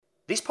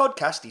This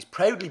podcast is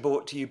proudly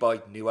brought to you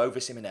by Nuova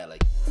Simonelli.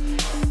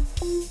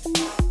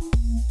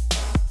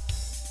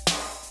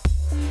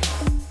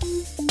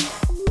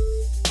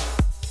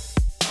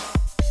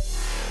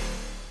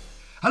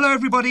 Hello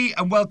everybody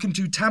and welcome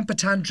to Tamper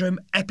Tantrum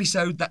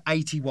episode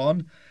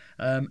 81.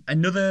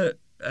 Another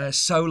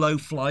solo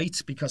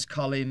flight because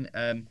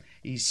Colin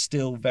is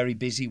still very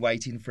busy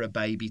waiting for a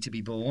baby to be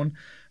born.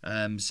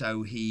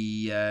 So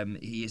he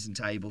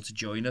isn't able to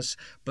join us.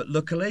 But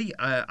luckily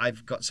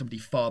I've got somebody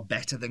far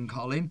better than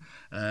Colin.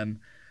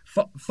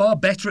 Far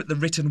better at the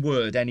written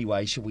word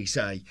anyway, shall we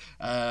say.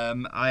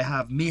 I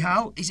have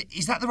Michal.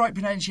 Is that the right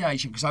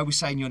pronunciation? Because I was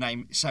saying your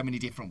name so many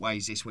different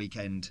ways this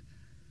weekend.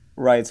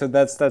 Right, so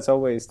that's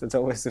always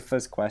the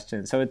first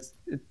question. So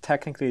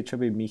technically it should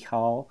be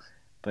Michal,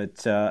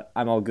 but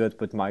I'm all good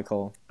with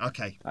Michael.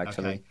 Okay.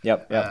 Actually, okay.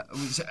 Yep.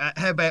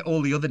 How about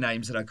all the other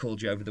names that I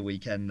called you over the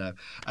weekend, though?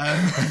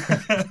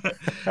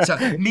 So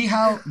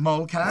Michal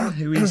Molcan,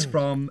 who is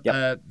from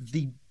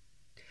the.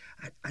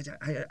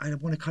 I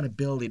want to kind of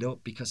build it up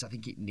because I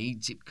think it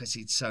needs it because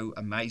it's so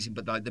amazing.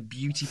 But like the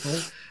beautiful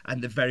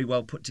and the very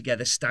well put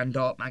together Stand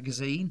Art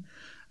magazine.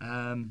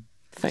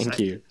 Thank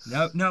you.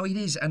 No, it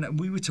is. And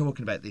we were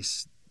talking about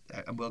this,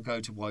 and we'll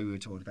go to why we were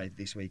talking about it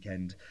this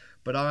weekend.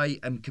 But I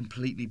am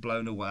completely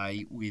blown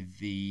away with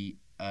the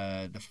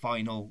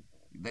final,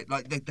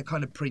 the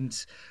kind of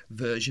print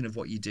version of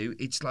what you do.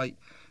 It's like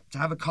to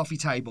have a coffee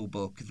table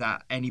book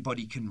that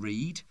anybody can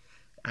read,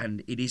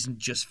 and it isn't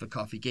just for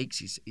coffee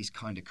geeks, is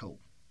kind of cool.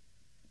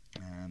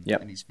 And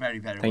it's very,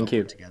 very well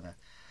put together.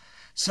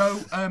 So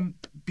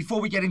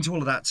before we get into all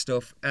of that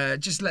stuff,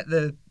 just let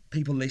the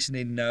people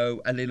listening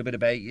know a little bit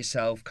about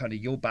yourself, kind of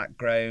your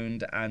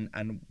background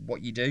and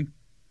what you do.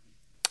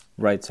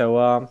 Right.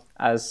 So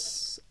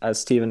as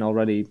Stephen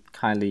already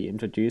kindly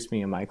introduced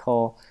me, I'm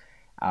Michael.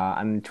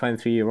 I'm a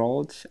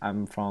 23-year-old.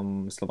 I'm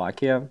from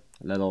Slovakia,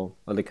 a little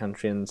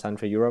country in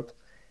Central Europe.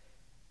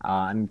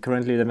 I'm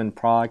currently living in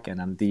Prague,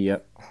 and I'm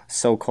the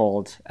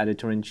so-called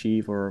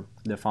editor-in-chief or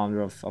the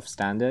founder of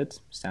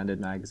Standard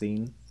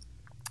magazine.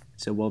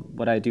 So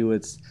what I do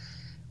is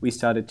we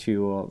started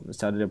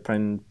a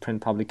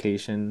print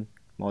publication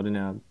more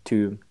than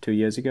 2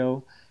 years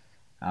ago,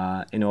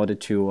 in order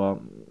to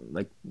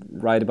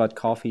write about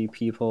coffee.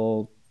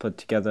 People put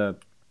together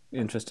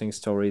interesting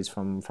stories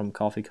from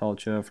coffee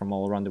culture from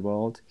all around the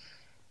world,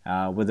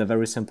 with a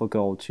very simple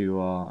goal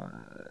to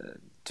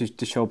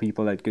show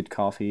people that good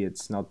coffee,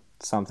 it's not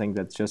something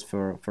that's just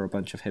for a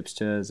bunch of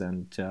hipsters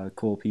and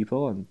cool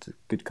people, and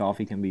good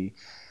coffee can be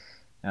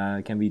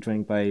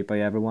drank by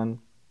everyone.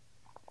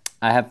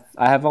 I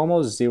have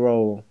almost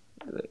zero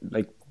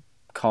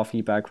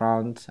coffee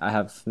background. I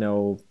have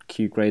no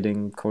Q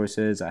grading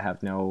courses. I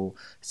have no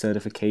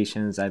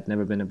certifications. I've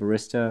never been a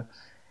barista.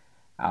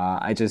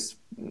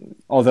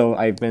 Although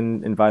I've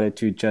been invited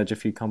to judge a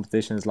few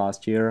competitions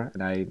last year,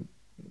 and I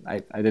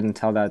didn't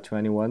tell that to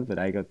anyone, but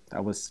I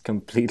was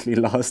completely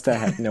lost. I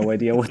had no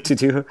idea what to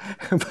do,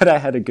 but I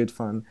had a good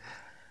fun.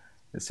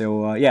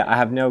 So I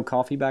have no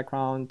coffee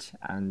background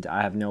and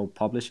I have no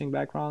publishing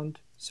background.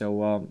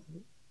 So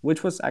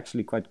which was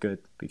actually quite good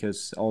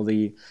because all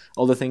the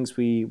things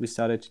we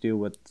started to do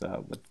with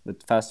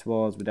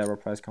festivals, with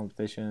AeroPress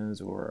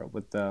competitions, or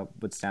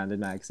with Standard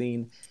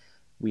magazine,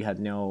 we had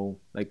no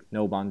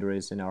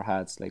boundaries in our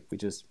heads. Like we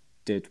just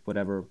did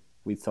whatever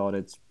we thought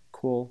it's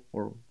cool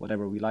or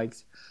whatever we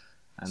liked.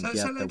 And let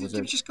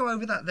me just go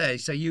over that there.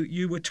 So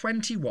you were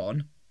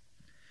 21.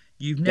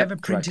 You've never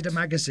printed a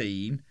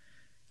magazine.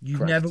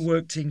 You've never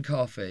worked in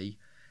coffee.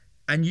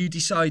 And you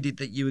decided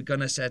that you were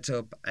going to set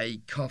up a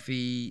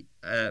coffee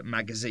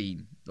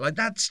magazine. Like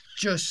that's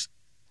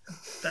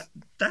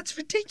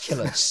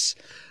ridiculous.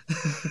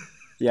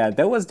 Yeah,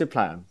 that was the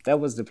plan.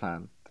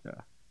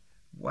 Yeah.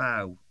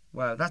 Wow,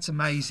 that's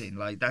amazing.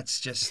 Like that's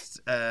just.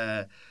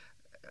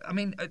 I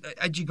mean,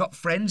 had you got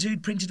friends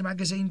who'd printed a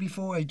magazine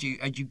before? Had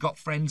you got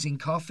friends in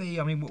coffee?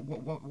 I mean,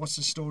 what's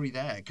the story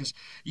there? Because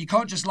you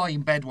can't just lie in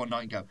bed one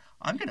night and go,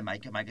 I'm going to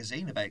make a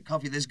magazine about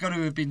coffee. There's got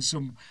to have been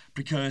some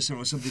precursor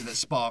or something that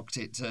sparked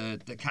it,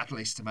 the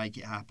catalyst to make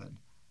it happen.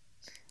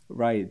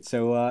 Right.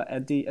 So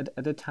at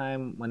the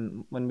time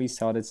when we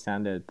started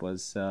Standard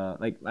was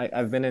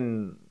I've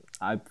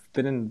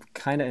been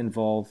kind of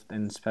involved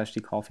in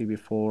specialty coffee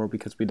before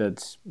because we did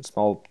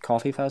small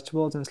coffee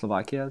festivals in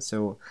Slovakia.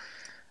 So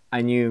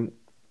I knew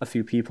a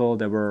few people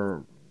that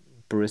were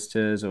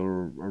baristas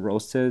or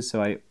roasters,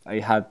 so I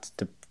had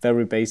the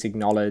very basic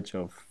knowledge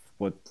of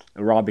what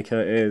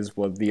Arabica is,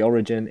 what the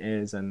origin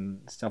is,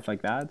 and stuff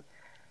like that.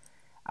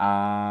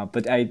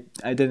 But I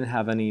didn't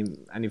have any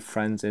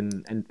friends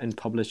in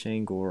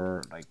publishing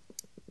or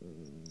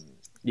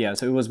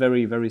so it was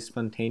very, very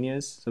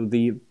spontaneous. So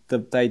the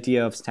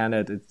idea of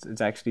Standard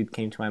it actually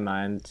came to my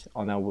mind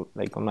on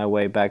my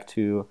way back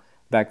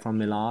from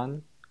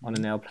Milan on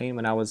an airplane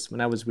when I was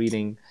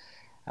reading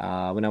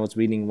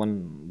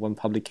one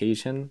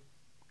publication.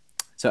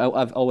 So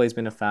I've always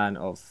been a fan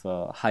of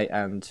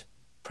high-end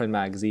print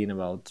magazines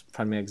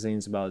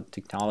about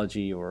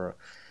technology or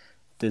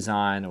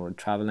design or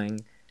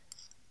traveling.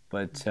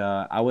 But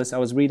I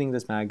was reading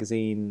this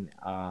magazine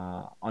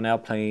on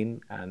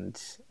airplane, and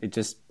it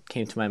just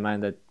came to my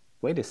mind that,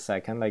 wait a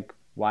second, like,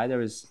 why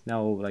there is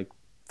no like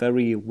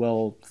very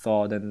well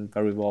thought and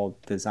very well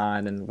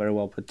designed and very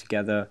well put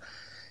together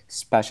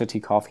specialty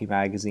coffee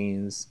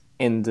magazines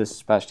in the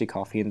specialty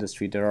coffee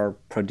industry that are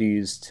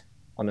produced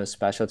on a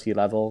specialty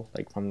level,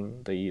 like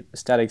from the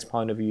aesthetics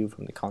point of view,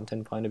 from the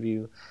content point of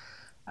view.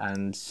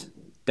 And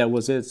that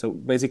was it. So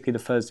basically the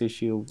first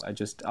issue, I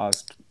just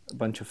asked a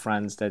bunch of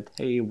friends that,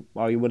 hey,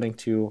 are you willing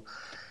to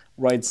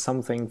write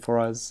something for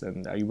us,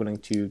 and are you willing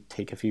to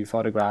take a few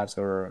photographs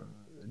or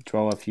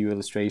draw a few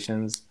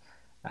illustrations?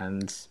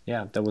 And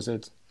yeah, that was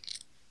it.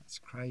 That's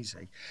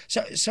crazy.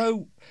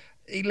 So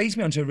it leads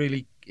me on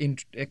to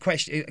a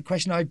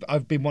question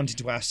I've been wanting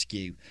to ask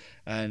you,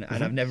 and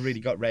I've never really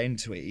got round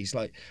to it. Is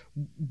like,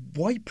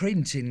 why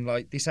print in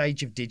like this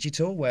age of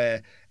digital,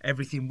 where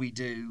everything we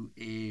do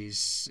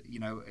is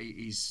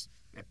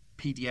a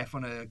PDF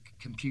on a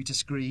computer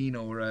screen,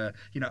 or a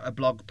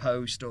blog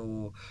post,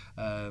 or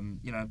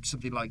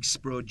something like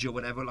Sprudge or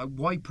whatever. Like,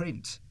 why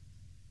print?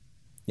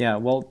 Yeah,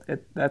 well,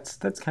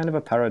 that's kind of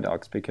a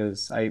paradox,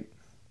 because I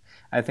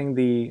think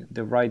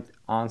the right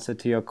answer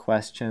to your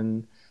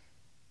question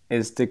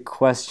is the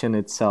question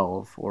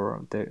itself,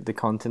 or the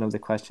content of the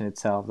question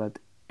itself, that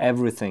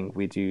everything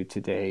we do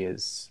today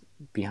is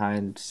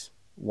behind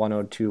one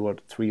or two or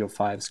three or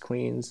five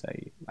screens.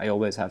 I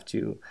always have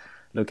to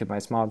look at my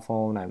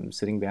smartphone. I'm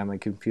sitting behind my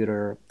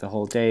computer the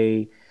whole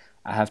day.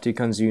 I have to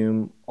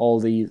consume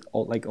all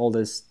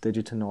this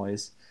digital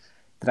noise,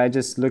 that I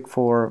just look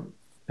for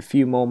a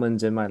few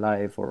moments in my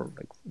life, or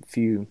like a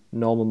few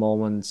normal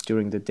moments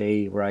during the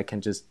day, where I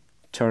can just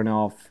turn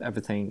off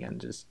everything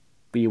and just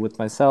be with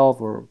myself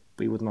or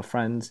be with my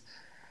friends,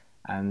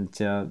 and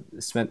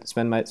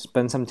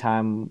spend some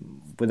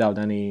time without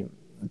any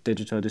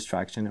digital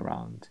distraction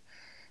around.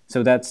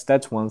 So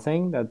that's one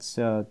thing. That's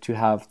to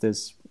have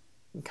this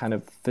kind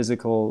of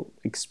physical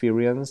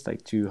experience,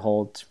 like to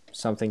hold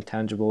something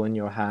tangible in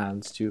your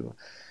hands.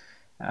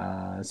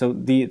 That's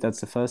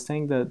the first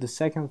thing. The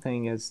second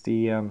thing is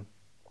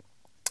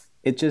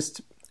it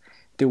just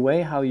the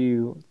way how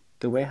you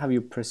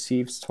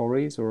perceive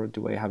stories, or the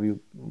way how you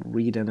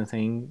read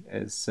anything,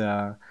 is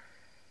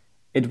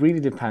it really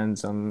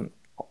depends on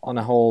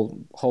a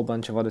whole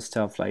bunch of other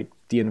stuff, like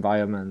the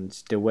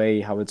environment, the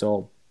way how it's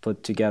all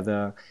put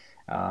together,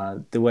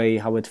 the way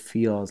how it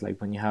feels.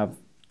 Like when you have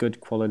good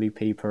quality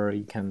paper,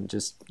 you can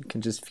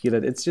just feel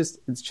it. It's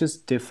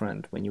just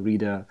different when you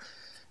read a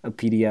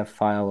PDF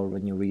file, or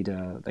when you read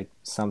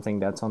something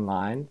that's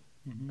online.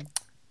 Mm-hmm.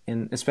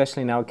 And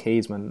especially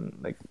nowadays, when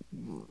like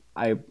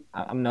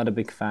I'm not a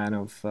big fan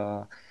of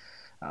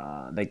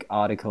like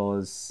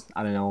articles.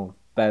 I don't know,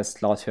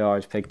 best latte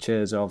art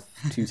pictures of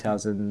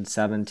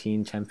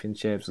 2017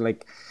 championships.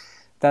 Like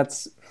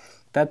that's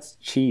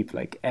cheap.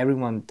 Like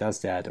everyone does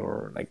that,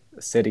 or like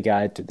city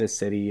guide to this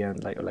city,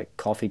 and like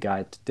coffee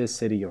guide to this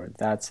city or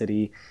that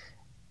city.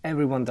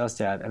 Everyone does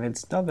that, and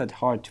it's not that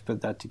hard to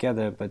put that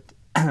together. But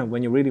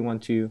when you really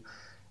want to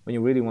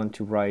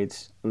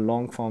write a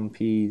long form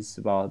piece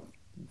about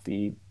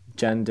the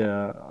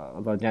gender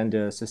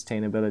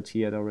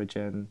sustainability at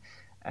origin,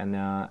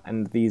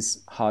 and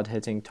these hard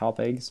hitting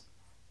topics,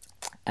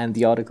 and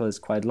the article is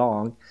quite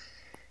long,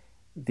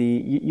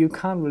 you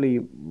can't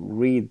really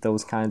read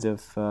those kinds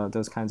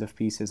of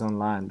pieces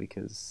online,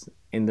 because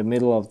in the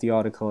middle of the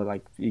article,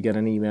 like, you get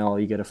an email,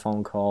 you get a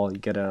phone call, you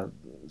get a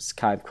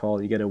Skype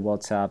call, you get a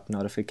WhatsApp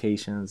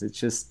notifications. It's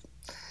just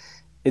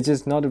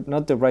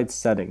not the right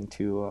setting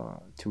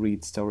to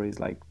read stories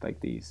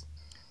like these.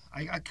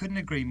 I couldn't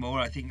agree more.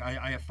 I think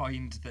I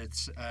find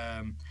that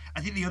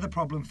I think the other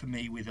problem for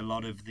me with a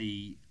lot of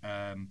the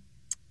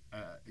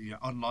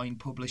online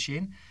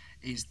publishing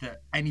is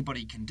that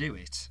anybody can do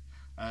it.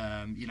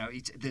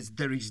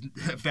 There is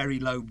a very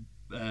low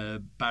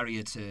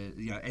barrier to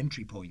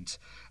entry point,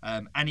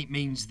 and it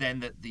means then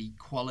that the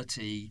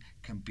quality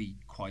can be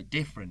quite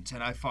different.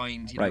 And I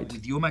find Right.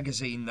 with your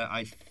magazine, that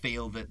I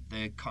feel that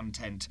the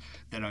content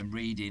that I'm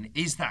reading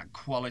is that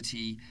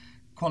quality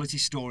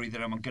story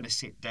that I'm going to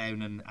sit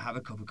down and have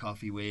a cup of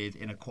coffee with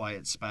in a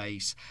quiet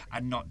space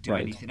and not do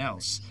Right. anything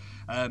else.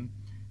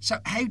 So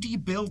how do you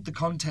build the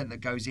content that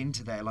goes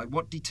into there? Like,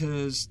 what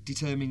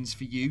determines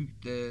for you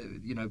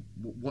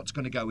what's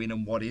going to go in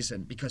and what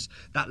isn't? Because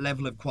that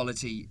level of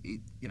quality,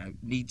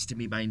 needs to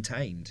be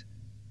maintained.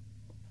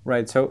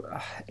 Right. So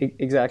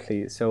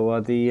exactly. So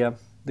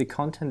the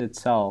content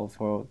itself,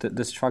 or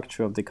the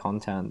structure of the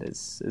content,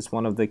 is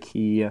one of the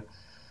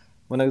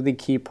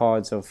key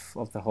parts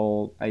of the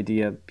whole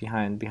idea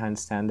behind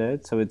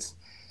Standard. So it's,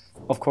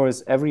 of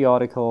course, every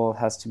article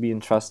has to be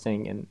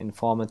interesting and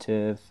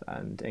informative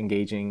and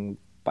engaging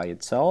by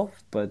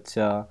itself. But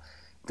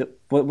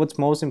what's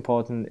most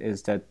important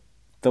is that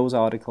those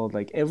articles,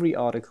 like every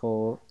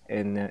article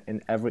in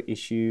every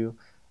issue,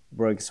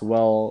 works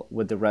well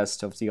with the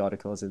rest of the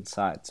articles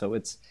inside. So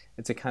it's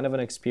a kind of an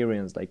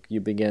experience. Like,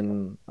 you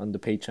begin on the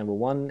page number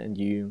 1 and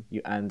you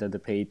end at the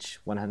page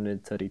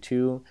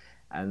 132,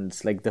 and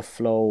like the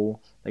flow,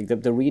 like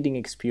the reading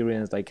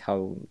experience, like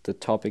how the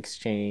topics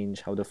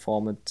change, how the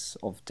formats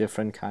of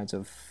different kinds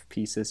of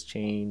pieces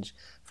change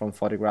from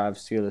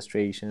photographs to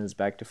illustrations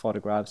back to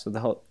photographs.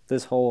 So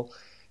this whole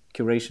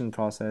curation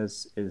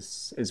process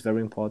is very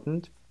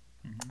important.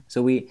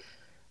 So we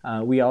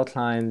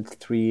outlined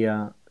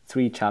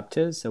three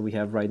chapters that we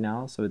have right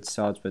now. So it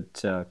starts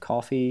with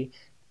coffee,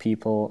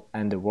 people,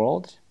 and the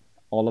world.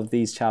 All of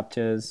these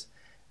chapters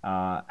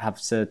have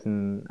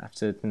certain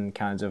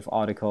kinds of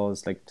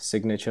articles, like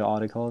signature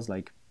articles,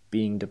 like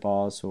being the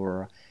boss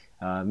or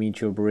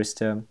meet your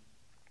barista,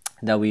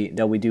 that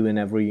we do in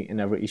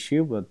every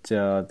issue, but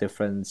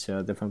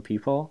different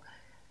people.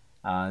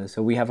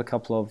 So we have a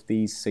couple of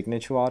these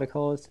signature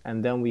articles,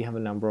 and then we have a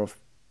number of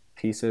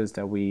pieces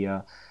that we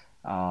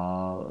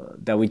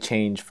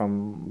change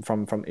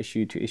from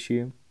issue to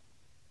issue.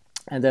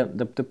 And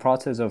the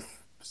process of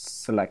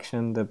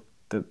selection,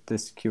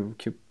 this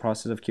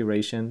process of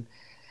curation,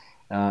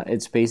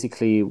 it's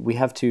basically we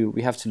have to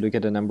look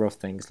at a number of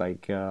things,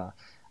 like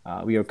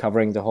we are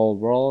covering the whole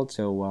world.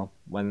 So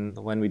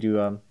when we do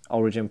a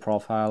origin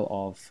profile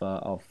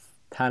of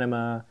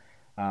Panama,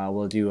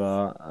 we'll do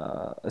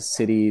a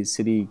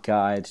city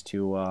guide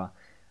to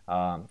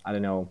I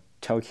don't know,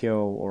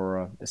 Tokyo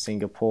or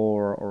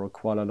Singapore or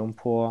Kuala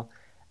Lumpur.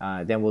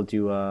 Then we'll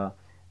do a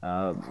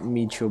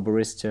meet your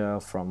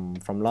barista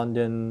from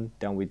London.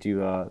 Then we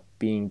do a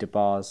being the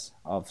boss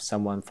of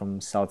someone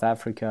from South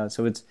Africa.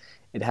 So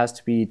it has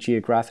to be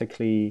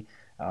geographically,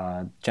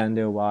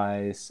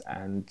 gender-wise,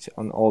 and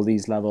on all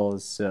these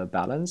levels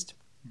balanced.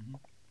 Mm-hmm.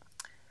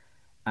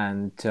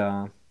 And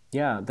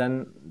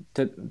then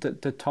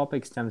the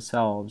topics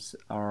themselves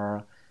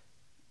are.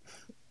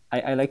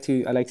 I like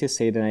to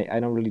say that I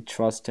don't really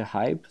trust the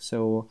hype.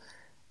 So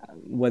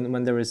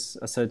when there is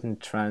a certain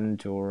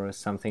trend or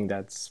something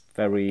that's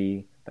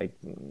very, like,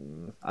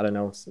 I don't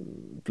know,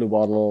 Blue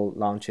Bottle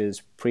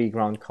launches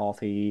pre-ground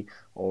coffee,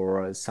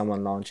 or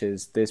someone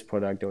launches this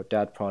product or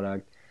that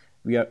product,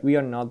 we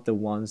are not the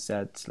ones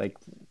that like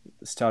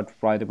start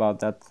write about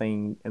that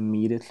thing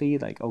immediately.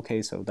 Like,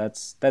 okay, so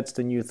that's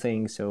the new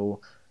thing, so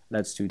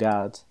let's do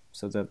that.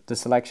 So the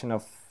selection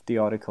of the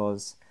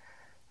articles,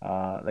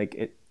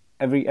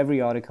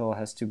 every article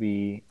has to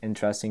be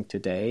interesting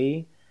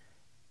today.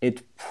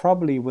 It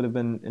probably would have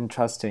been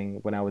interesting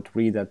when I would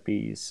read that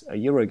piece a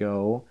year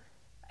ago,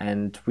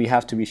 and we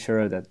have to be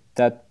sure that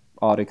that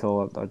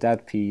article or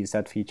that piece,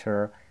 that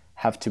feature,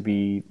 have to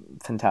be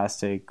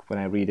fantastic when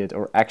I read it,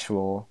 or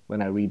actual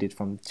when I read it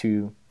from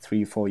 2,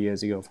 3, 4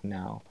 years ago from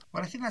now.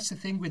 Well, I think that's the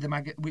thing with the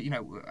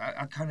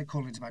I kind of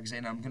call it a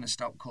magazine. I'm going to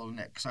stop calling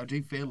it, because I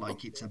do feel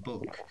like it's a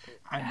book,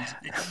 and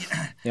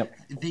yep.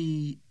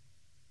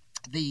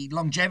 The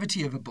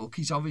longevity of a book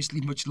is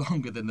obviously much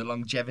longer than the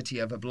longevity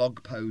of a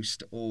blog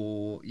post,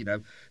 or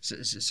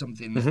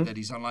something that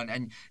is online,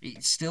 and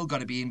it's still got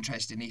to be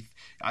interesting. If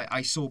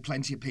I saw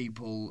plenty of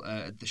people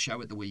at the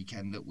show at the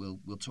weekend that we'll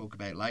talk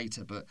about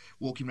later, but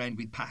walking around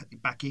with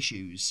back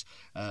issues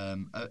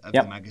of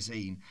the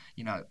magazine.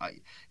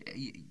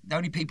 The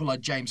only people like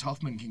James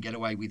Hoffman can get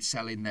away with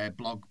selling their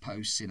blog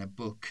posts in a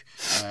book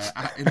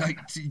like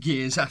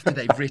years after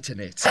they've written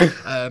it.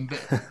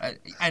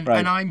 And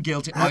I'm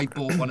guilty. I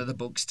bought one of the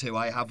books too.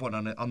 I have one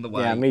on the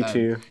way. Yeah, me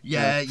too.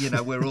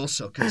 We're all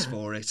suckers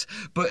for it.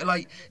 But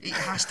like, it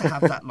has to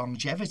have that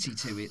longevity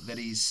to it that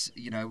is,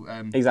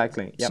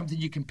 exactly. Yep. something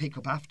you can pick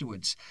up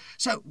afterwards.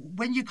 So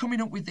when you're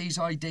coming up with these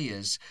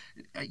ideas,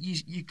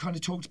 you kind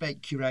of talked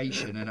about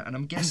curation, and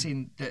I'm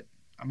guessing that,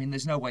 I mean,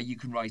 there's no way you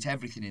can write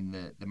everything in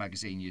the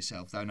magazine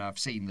yourself, though. Now, I've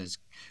seen there's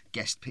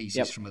guest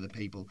pieces from other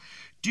people.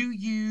 Do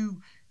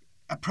you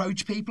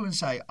approach people and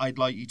say, I'd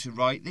like you to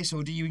write this,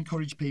 or do you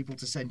encourage people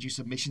to send you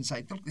submissions,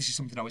 say, look, this is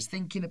something I was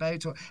thinking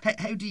about, or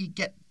how do you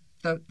get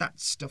that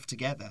stuff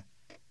together?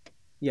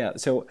 Yeah,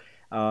 so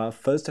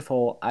first of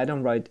all, I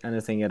don't write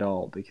anything at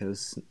all,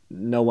 because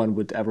no one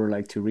would ever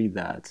like to read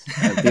that.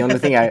 The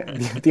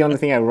only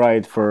thing I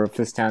write for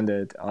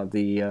Standard are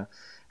the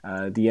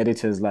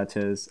editor's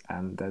letters,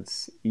 and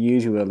that's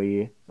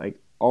usually like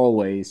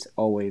always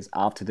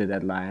after the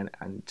deadline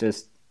and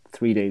just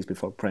 3 days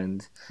before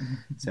print.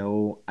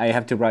 So I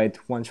have to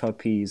write one short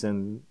piece,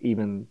 and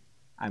even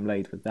I'm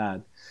late with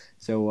that.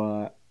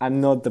 So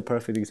I'm not the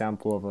perfect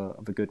example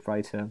of a good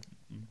writer.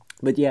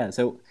 But yeah,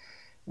 so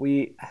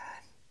we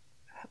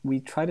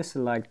try to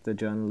select the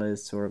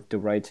journalists or the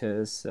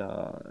writers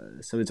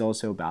so it's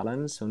also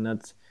balanced, so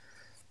not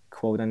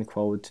quote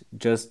unquote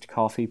just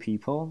coffee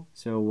people.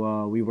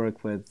 So we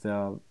work with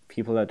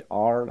people that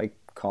are like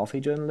coffee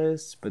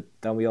journalists, but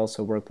then we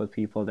also work with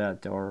people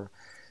that are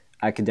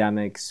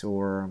academics,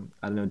 or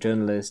I don't know,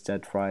 journalists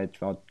that write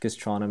about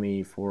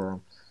gastronomy for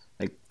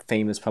like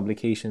famous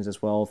publications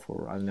as well,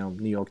 for I don't know,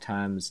 New York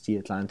Times, The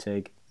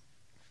Atlantic.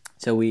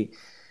 So we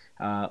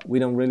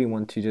don't really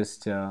want to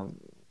just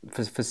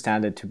for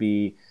Standard to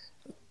be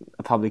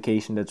a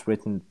publication that's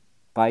written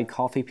by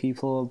coffee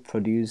people,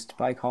 produced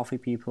by coffee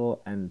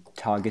people, and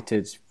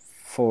targeted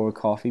for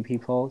coffee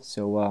people.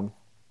 So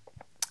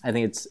I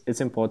think it's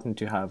important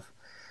to have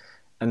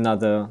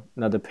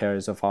another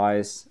pairs of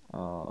eyes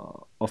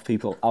of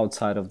people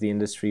outside of the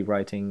industry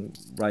writing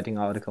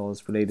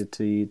articles related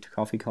to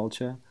coffee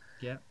culture.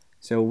 Yeah.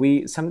 So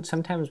we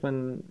sometimes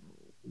when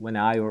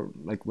I or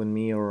like when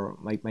me or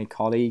my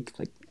colleague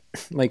like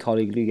my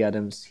colleague Luke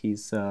Adams,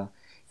 he's the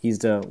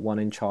one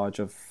in charge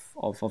of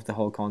the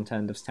whole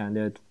content of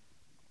Standard.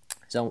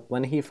 So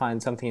when he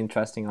finds something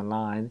interesting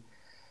online,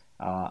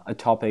 a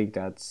topic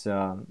that's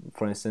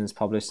for instance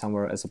published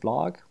somewhere as a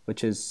blog,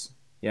 which is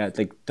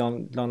like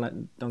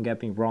don't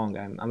get me wrong,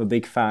 I'm a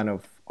big fan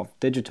of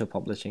digital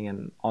publishing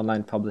and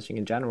online publishing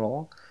in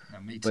general. No,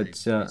 me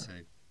too.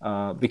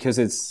 But because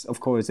it's of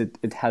course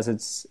it has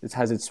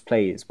its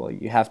place. Well,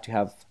 you have to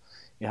have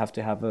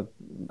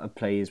a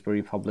place where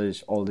you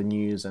publish all the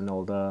news and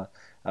all the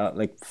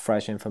like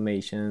fresh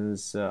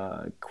informations,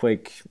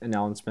 quick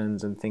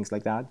announcements and things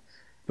like that.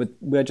 But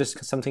we're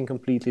just something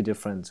completely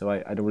different. So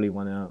I don't really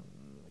want to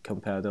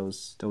compare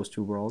those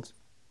two worlds.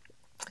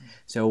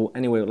 So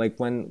anyway, like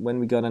when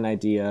we got an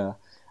idea,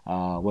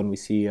 when we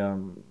see a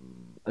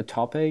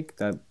topic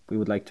that we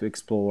would like to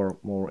explore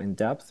more in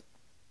depth,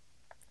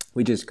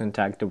 we just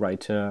contact the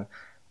writer,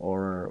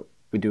 or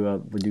we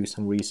do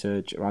some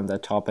research around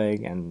that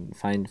topic and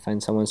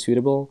find someone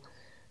suitable.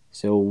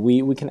 So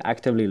we can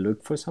actively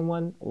look for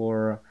someone.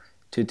 Or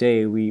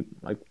today we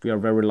are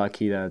very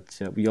lucky that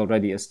we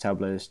already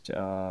established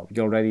a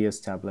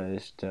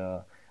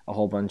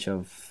whole bunch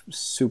of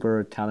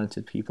super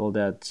talented people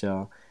that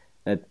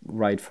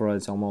write for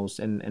us almost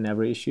in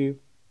every issue.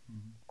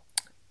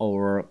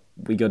 Or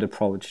we got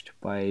approached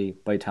by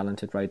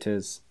talented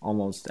writers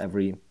almost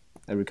every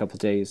couple of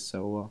days.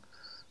 So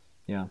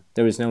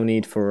there is no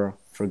need for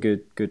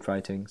good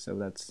writing. So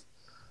that's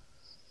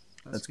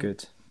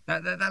good.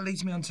 That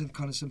leads me on to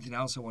kind of something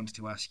else I wanted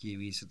to ask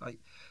you. Is like,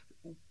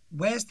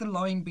 where's the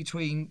line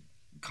between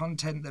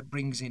content that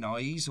brings in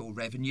eyes or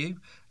revenue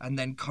and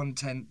then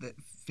content that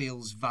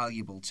feels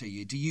valuable to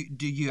you? Do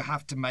you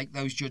have to make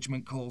those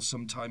judgment calls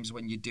sometimes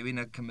when you're doing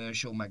a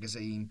commercial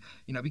magazine,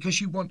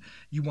 because you want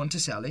to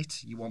sell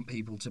it, you want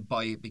people to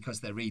buy it because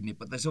they're reading it,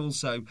 but there's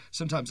also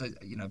sometimes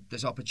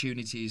there's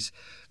opportunities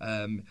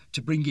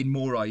to bring in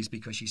more eyes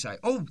because you say,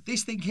 oh,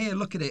 this thing here,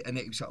 look at it, and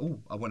it's like, oh,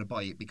 I want to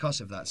buy it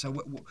because of that. So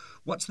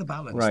what's the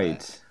balance right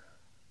there?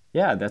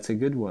 Yeah, that's a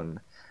good one.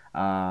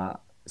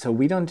 So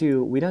we don't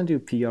do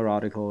PR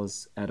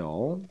articles at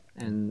all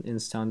in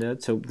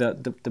Standard. So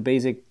the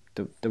basic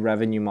the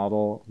revenue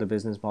model, the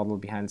business model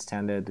behind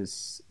Standard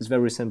is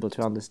very simple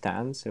to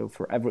understand. So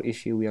for every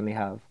issue we only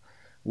have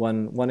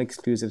one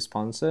exclusive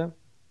sponsor,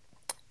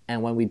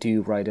 and when we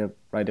do write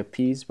a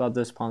piece about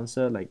the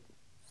sponsor, like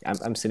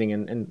I'm sitting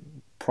in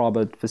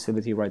Probert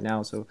facility right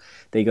now, so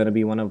they're gonna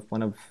be one of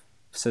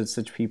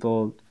such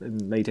people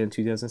later in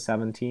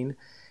 2017.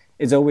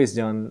 It's always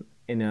done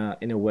in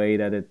a way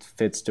that it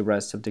fits the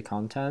rest of the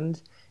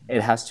content.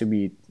 It has to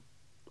be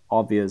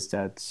obvious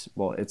that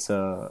it's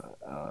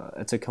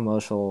a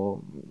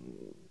commercial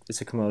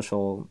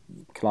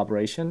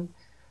collaboration,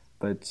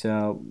 but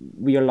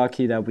we are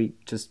lucky that we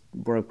just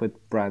work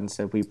with brands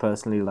that we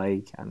personally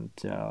like and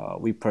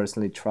we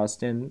personally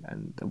trust in,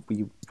 and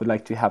we would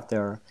like to have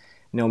there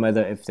no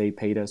matter if they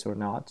paid us or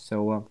not.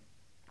 So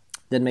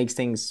that makes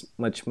things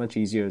much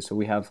easier. So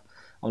we have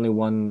only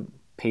one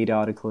paid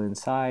article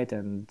inside,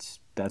 and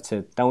that's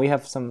it. Then we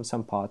have some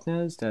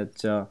partners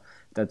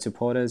that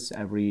support us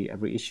every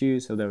issue.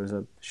 So there is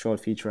a short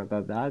feature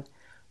about that,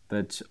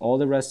 but all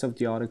the rest of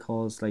the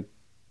articles, like,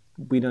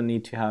 we don't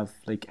need to have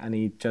like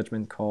any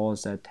judgment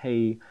calls that,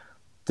 hey,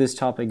 this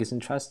topic is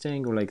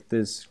interesting, or like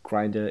this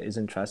grinder is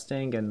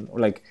interesting, and or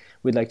like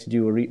we'd like to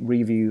do a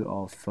review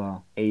of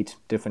 8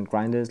 different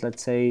grinders,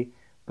 let's say.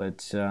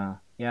 But so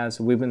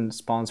we've been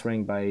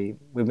sponsored by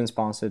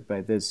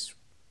this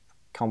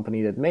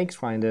company that makes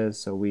grinders,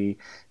 so we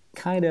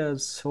kind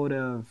of sort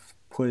of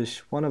push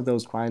one of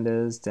those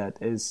grinders that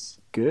is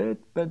good,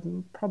 but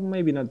probably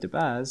maybe not the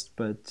best,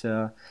 but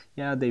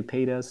they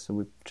paid us, so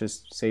we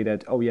just say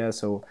that,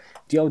 so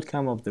the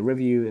outcome of the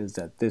review is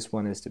that this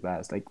one is the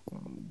best. Like,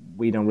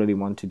 we don't really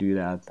want to do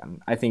that,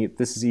 and I think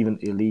this is even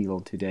illegal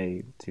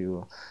today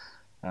to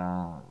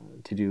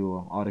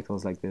do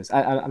articles like this.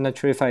 I'm not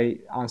sure if I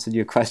answered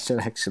your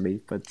question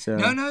actually, but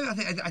no,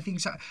 I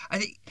think so. I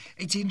think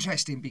it's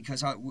interesting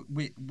because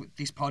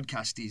this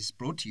podcast is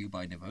brought to you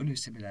by Navono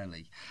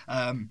Simonelli,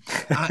 and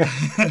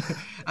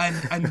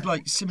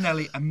like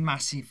Simonelli are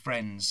massive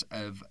friends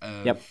of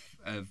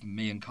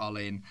me and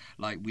Colin.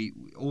 Like, we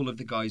all of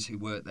the guys who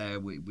work there,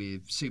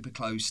 we're super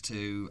close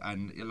to,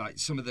 and like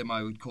some of them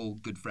I would call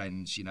good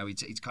friends.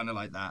 It's kind of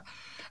like that.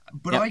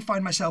 But I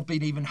find myself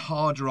being even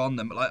harder on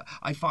them. Like,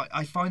 I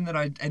find that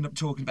I end up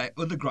talking about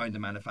other grinder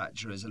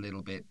manufacturers a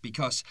little bit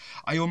because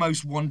I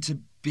almost want to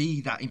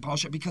be that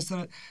impartial, because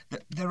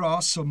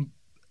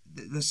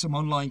there's some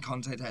online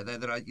content out there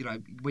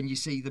that when you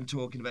see them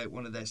talking about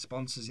one of their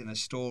sponsors in a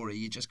story,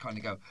 you just kind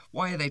of go,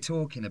 why are they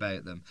talking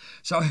about them?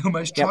 So I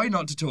almost try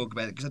not to talk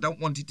about it because I don't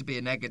want it to be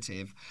a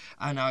negative,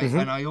 and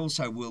I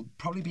also will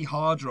probably be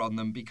harder on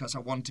them because I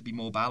want to be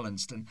more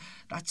balanced, and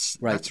that's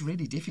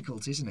really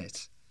difficult, isn't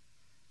it?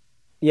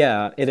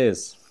 Yeah, it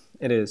is.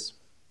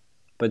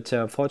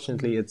 But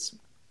fortunately, it's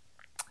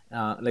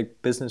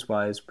like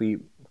business-wise,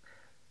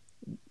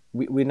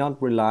 we're not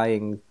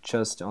relying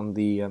just on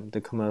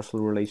the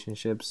commercial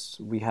relationships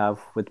we have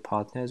with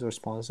partners or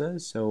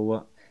sponsors.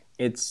 So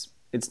it's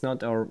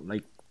not our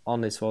like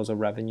only source of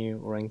revenue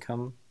or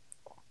income.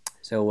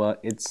 So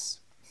it's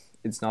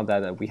not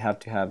that we have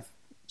to have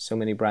so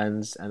many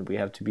brands and we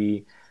have to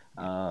be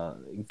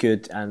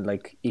good and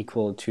like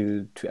equal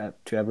to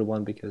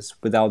everyone, because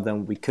without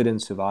them we couldn't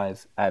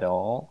survive at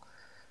all.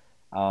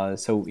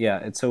 So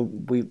yeah,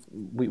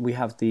 we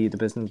have the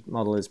business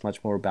model is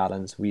much more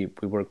balanced. We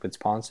work with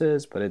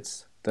sponsors, but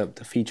it's the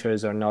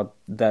features are not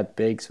that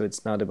big, so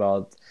it's not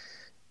about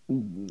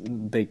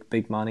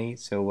big money.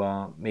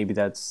 So maybe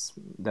that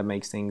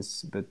makes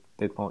things a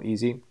bit more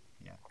easy.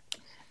 Yeah.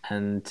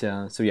 And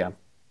so yeah.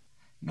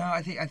 No,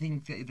 I think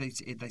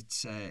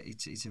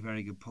it's a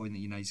very good point that,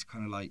 you know, it's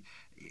kind of like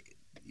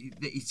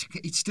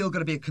it's still got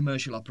to be a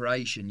commercial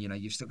operation. You know,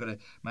 you've still got to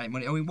make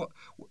money. I mean,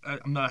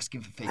 I'm not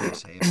asking for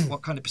figures here.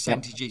 What kind of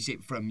percentage is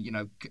it from, you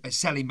know,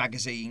 selling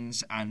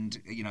magazines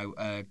and, you know,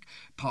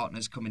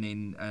 partners coming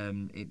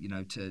in, you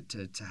know,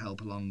 to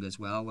help along as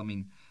well? I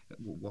mean,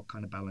 what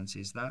kind of balance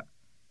is that?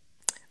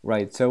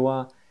 Right.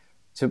 So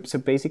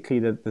basically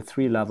the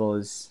three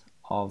levels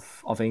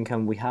of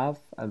income we have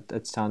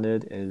at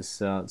Standard is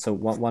so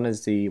one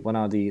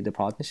are the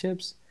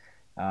partnerships.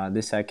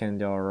 The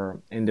second are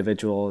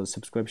individual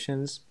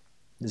subscriptions.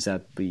 Is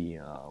that we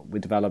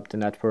developed a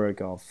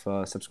network of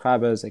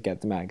subscribers that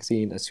get the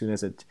magazine as soon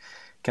as it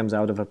comes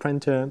out of a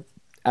printer,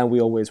 and we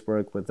always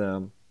work with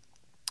a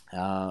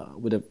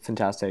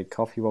fantastic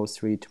coffee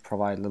roastery to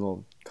provide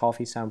little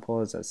coffee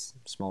samples as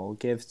small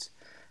gifts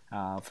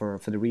for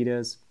the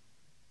readers.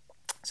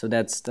 So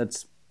that's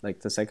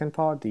like the second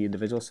part, the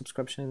individual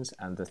subscriptions,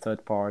 and the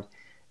third part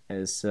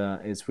is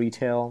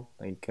retail,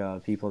 like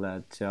people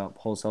that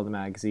wholesale the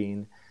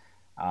magazine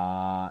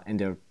in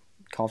their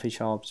coffee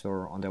shops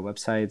or on their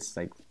websites,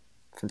 like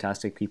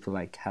fantastic people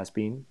like Has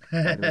Been,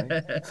 by the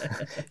way.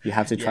 You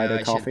have to try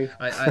their coffee.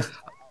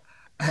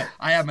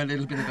 I am a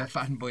little bit of a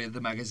fanboy of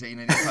the magazine,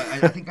 and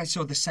I think I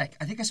saw the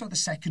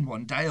second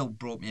one. Dale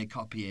brought me a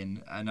copy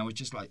in, and I was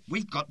just like,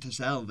 "We've got to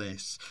sell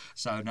this."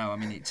 So no, I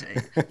mean,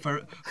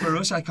 for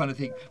us, I kind of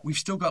think we've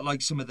still got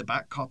like some of the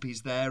back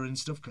copies there and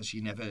stuff, because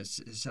you never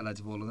sell out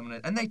of all of them,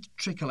 and they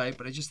trickle out.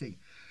 But I just think,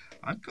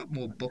 I've got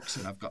more books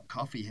than I've got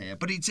coffee here.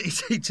 But it's a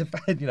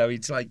you know,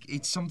 it's like,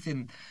 it's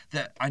something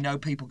that I know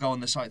people go on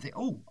the site and think,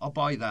 oh, I'll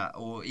buy that,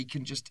 or it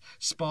can just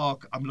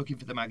spark, I'm looking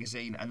for the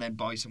magazine, and then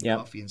buy some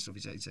coffee and stuff.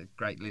 It's a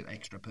great little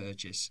extra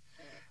purchase.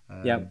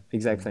 Yeah,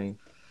 exactly.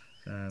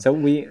 So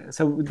we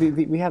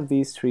have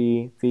these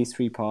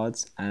three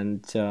parts,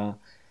 and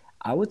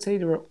I would say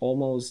they're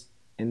almost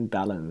in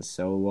balance.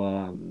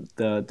 So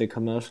the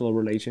commercial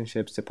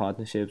relationships, the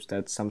partnerships,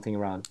 that's something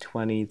around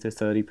 20 to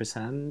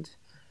 30%.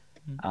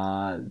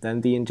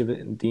 Then the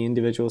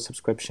individual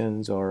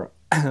subscriptions are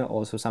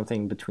also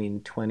something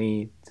between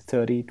 20 to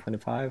 30,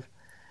 25,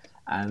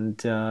 and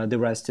the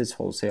rest is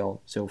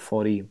wholesale, so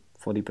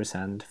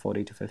 40%,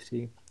 40 to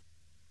 50.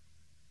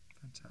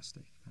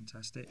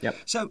 Fantastic. Yep.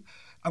 So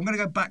I'm going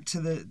to go back to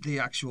the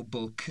actual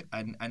book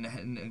and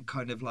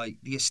kind of like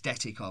the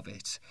aesthetic of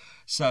it.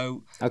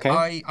 So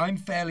okay. I'm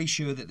fairly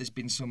sure that there's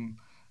been some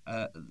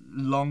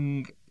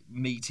long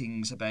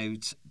meetings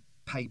about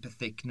paper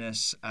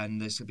thickness,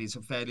 and there's been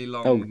some fairly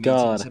long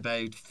meetings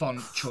about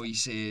font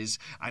choices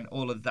and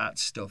all of that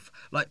stuff.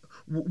 Like,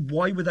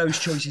 why were those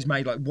choices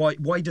made? Like,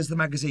 why does the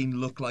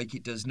magazine look like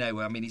it does now?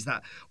 I mean, is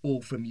that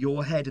all from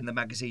your head and the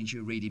magazines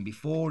you were reading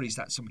before? Is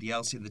that somebody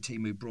else in the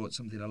team who brought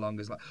something along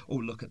as like, oh,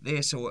 look at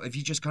this? Or have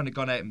you just kind of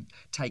gone out and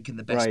taken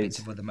the best bits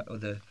of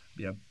other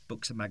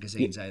books and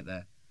magazines out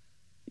there?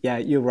 Yeah,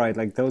 you're right.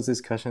 Like, those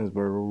discussions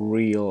were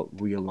real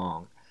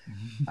long.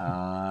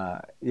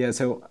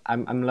 So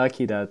I'm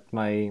lucky that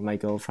my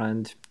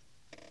girlfriend,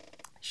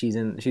 she's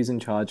in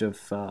charge of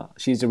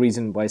she's the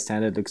reason why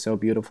Standard looks so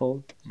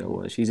beautiful.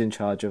 So she's in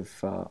charge of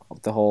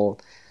the whole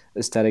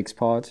aesthetics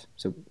part.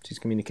 So she's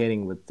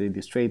communicating with the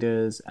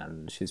illustrators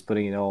and she's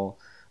putting it all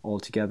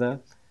together.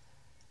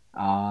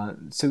 We're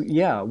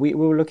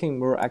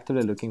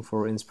actively looking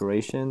for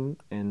inspiration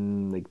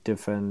in like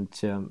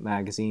different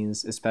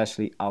magazines,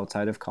 especially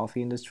outside of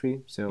coffee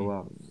industry.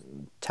 So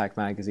tech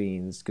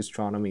magazines,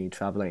 gastronomy,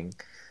 traveling,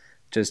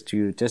 just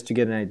to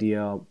get an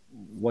idea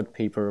what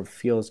paper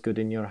feels good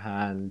in your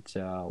hand,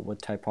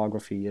 what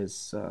typography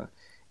is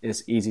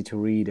easy to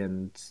read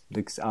and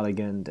looks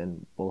elegant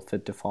and will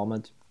fit the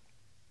format.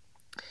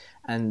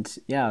 And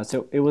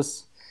so it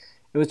was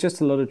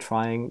just a lot of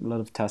trying, a lot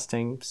of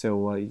testing.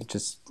 So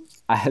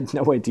I had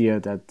no idea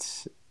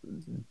that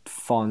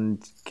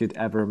font could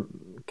ever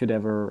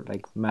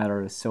like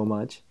matter so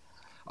much.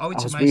 Oh,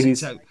 it's amazing.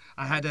 So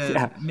I had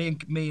me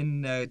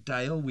and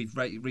Dale, we've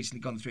recently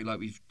gone through, like,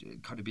 we've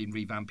kind of been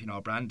revamping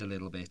our brand a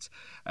little bit.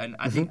 And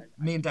I think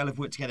me and Dale have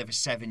worked together for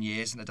 7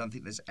 years, and I don't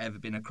think there's ever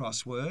been a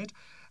crossword.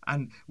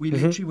 and we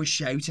literally were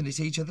shouting at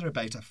each other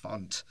about a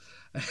font.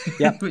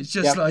 Yeah, It was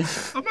just like,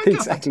 oh my God,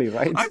 exactly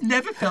right. I've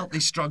never felt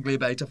this strongly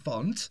about a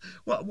font.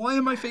 Why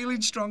am I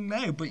feeling strong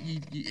now? But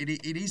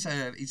it's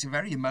a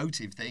very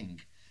emotive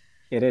thing.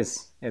 It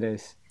is.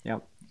 Yeah.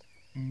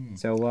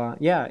 So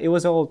yeah, it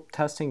was all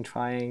testing,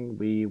 trying.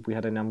 We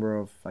had a number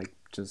of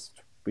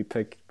we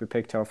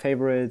picked our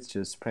favorites,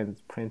 just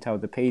print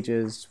out the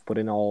pages, put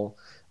it all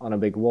on a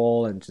big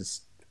wall, and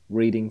just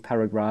reading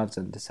paragraphs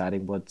and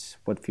deciding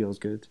what feels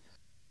good.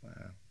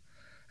 Wow.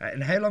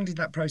 And how long did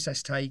that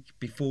process take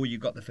before you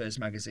got the first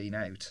magazine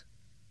out?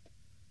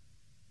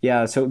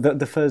 Yeah, so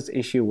the first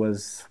issue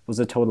was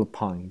a total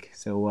punk.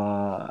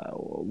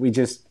 So we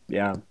just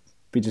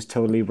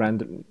totally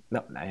random.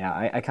 No,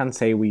 yeah, I can't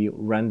say we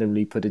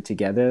randomly put it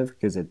together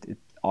because it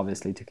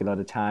obviously took a lot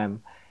of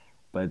time.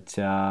 But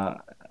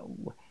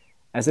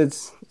as I'm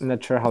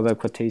not sure how the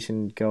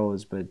quotation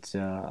goes, but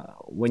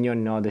when you're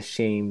not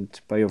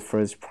ashamed by your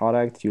first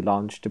product, you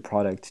launch the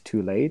product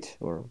too late,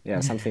 or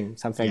something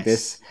like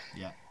this.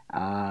 Yeah.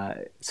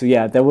 So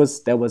yeah, that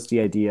was the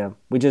idea.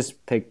 We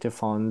just picked the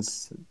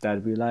fonts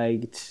that we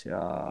liked.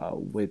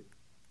 We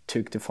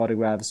took the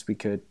photographs we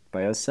could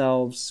by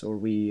ourselves, or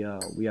we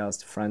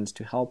asked friends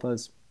to help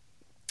us,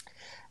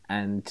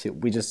 and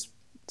we just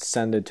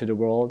sent it to the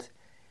world.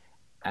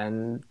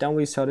 And then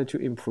we started to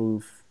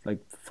improve, like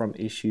from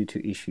issue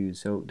to issue.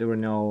 So there were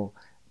no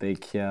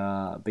big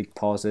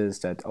pauses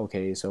that,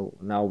 okay, so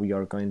now we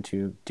are going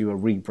to do a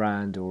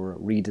rebrand or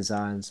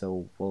redesign,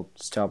 so we'll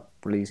stop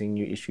releasing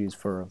new issues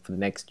for the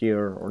next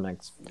year or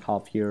next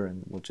half year,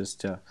 and we'll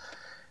just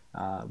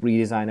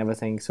redesign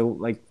everything. So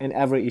like in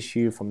every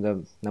issue from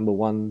the number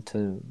 1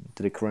 to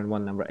the current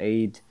one, number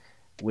 8,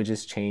 we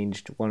just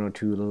changed 1 or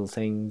 2 little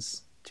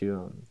things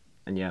to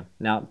and yeah,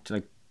 now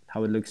like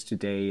how it looks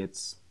today,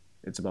 it's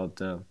about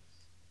the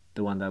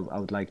one that I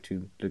would like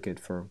to look at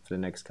for the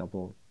next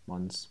couple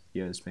months,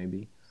 years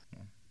maybe.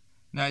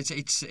 No,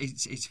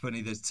 it's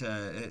funny that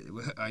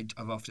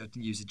I've often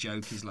used a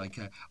joke is like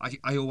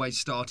I always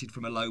started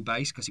from a low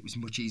base because it was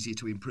much easier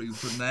to improve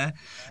from there.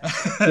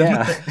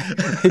 Yeah,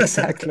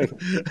 exactly.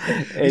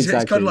 It's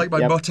kind of like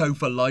my motto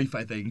for life,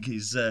 I think,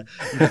 is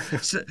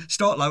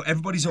start low.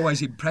 Everybody's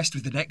always impressed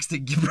with the next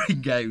thing you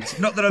bring out.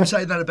 Not that I'm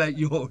saying that about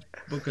your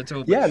book at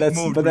all. Yeah, that's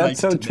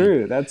so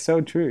true. That's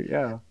so true.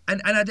 Yeah.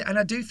 And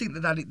I do think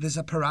that there's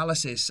a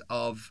paralysis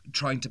of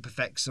trying to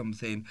perfect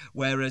something,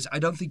 whereas I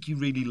don't think you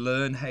really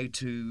learn how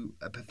to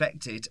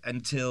perfect it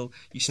until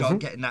you start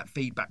getting that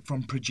feedback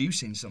from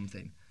producing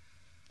something.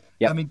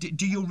 Yeah. I mean,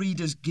 do your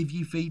readers give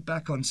you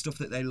feedback on stuff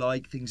that they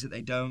like, things that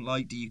they don't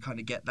like? Do you kind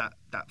of get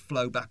that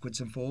flow backwards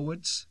and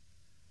forwards?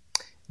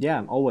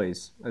 Yeah,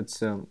 always.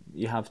 It's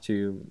you have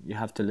to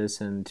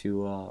listen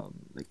to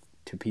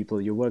to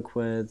people you work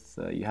with.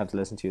 You have to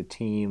listen to your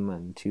team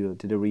and to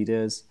the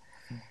readers.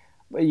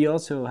 But you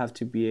also have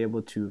to be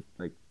able to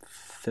like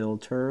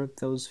filter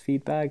those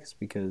feedbacks,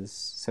 because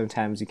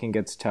sometimes you can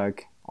get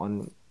stuck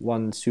on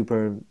one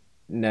super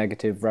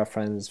negative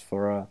reference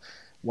for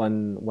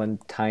one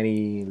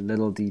tiny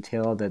little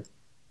detail that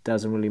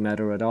doesn't really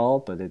matter at all,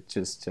 but it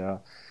just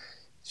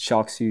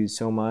shocks you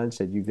so much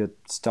that you get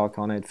stuck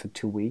on it for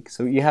 2 weeks.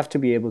 So you have to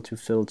be able to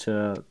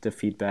filter the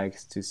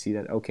feedbacks to see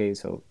that, okay,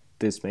 so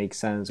this makes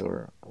sense,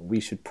 or we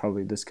should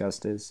probably discuss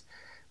this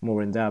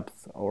more in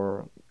depth,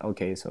 or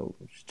okay, so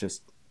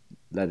just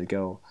let it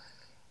go.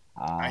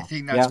 I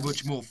think that's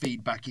much more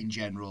feedback in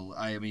general.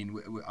 I mean,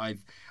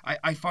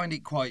 I find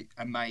it quite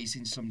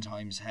amazing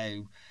sometimes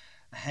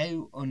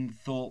how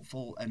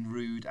unthoughtful and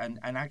rude and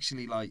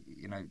actually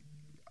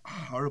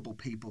horrible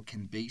people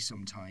can be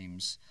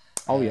sometimes.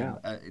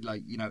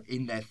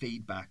 In their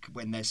feedback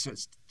when they're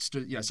sat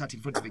in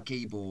front of a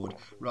keyboard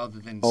rather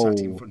than sat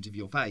in front of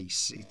your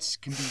face. It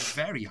can be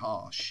very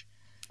harsh.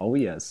 Oh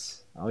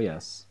yes.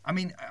 I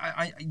mean,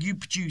 you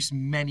produce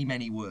many,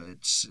 many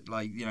words,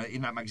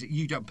 in that magazine.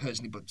 You don't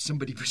personally, but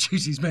somebody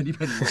produces many,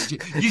 many words.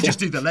 You just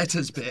do the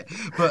letters bit.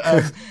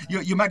 But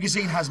your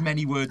magazine has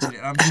many words in it.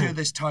 And I'm sure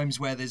there's times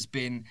where there's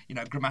been,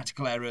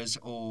 grammatical errors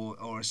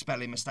or a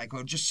spelling mistake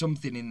or just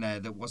something in there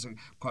that wasn't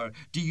quite.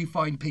 Do you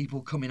find people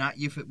coming at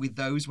you with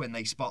those when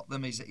they spot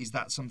them? Is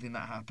that something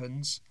that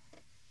happens?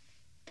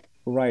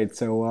 Right.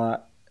 So.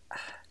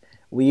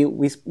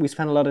 We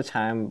spend a lot of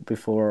time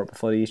before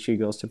the issue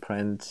goes to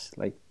print,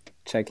 like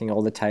checking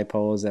all the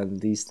typos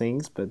and these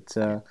things. But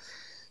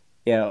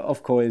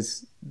of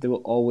course, there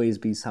will always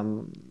be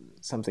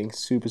something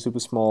super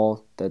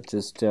small that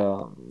just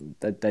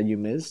that you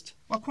missed.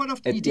 Well, quite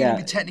often you're dealing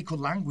with technical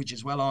language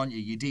as well, aren't you?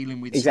 You're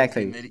dealing with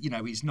something that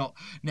is not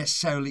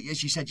necessarily,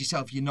 as you said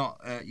yourself, you're not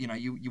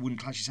you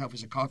wouldn't class yourself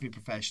as a copy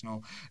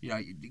professional.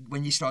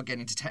 When you start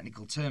getting into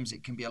technical terms,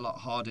 it can be a lot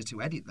harder to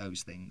edit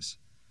those things.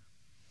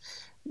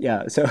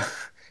 Yeah, so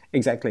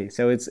exactly.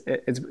 So it's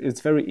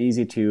very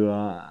easy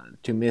to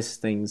miss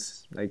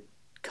things like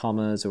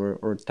commas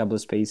or double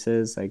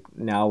spaces. Like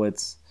now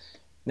it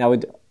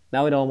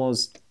now it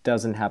almost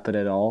doesn't happen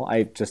at all.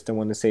 I just don't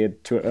want to say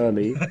it too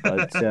early,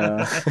 but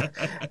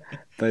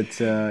If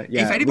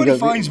yeah. anybody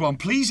finds one,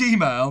 please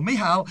email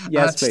Michal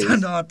Yes, at please.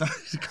 Standard.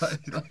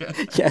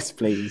 Yes,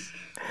 please.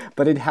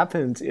 But it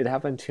happened. It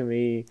happened to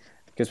me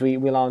because we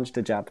launched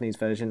the Japanese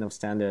version of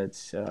Standard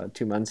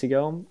 2 months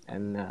ago,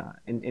 and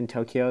in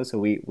Tokyo. So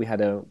we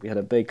had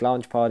a big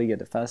launch party at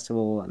the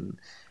festival, and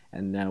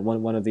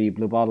one of the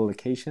Blue Bottle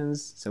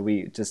locations. So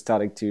we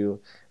started to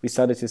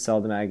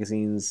sell the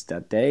magazines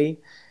that day,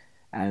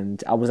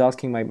 and I was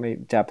asking my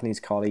Japanese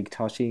colleague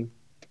Toshi,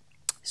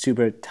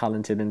 super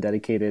talented and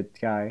dedicated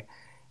guy.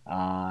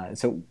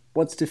 So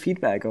what's the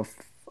feedback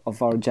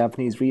of our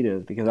Japanese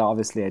readers? Because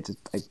obviously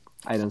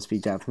I don't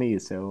speak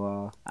Japanese,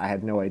 so I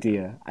had no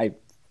idea. I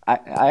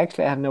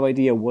actually have no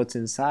idea what's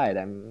inside.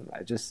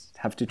 I just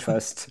have to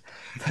trust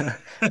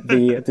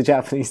the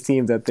Japanese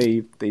team that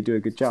they do a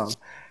good job.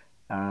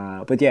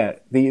 But yeah,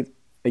 the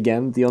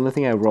only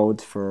thing I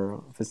wrote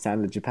for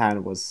Standard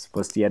Japan was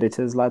the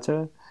editor's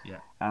letter.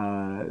 Yeah.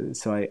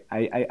 So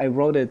I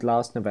wrote it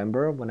last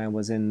November when I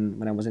was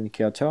in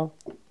Kyoto,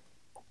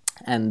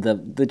 and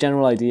the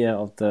general idea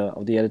of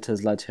the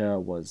editor's letter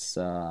was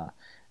so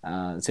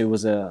it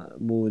was a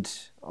mood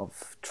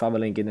of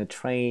traveling in a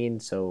train.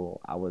 So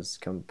I was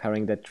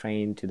comparing that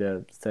train to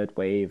the third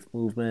wave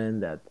movement,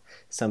 that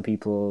some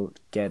people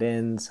get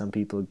in, some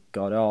people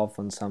got off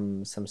on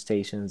some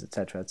stations,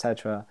 etc.,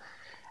 etc.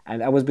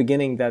 And I was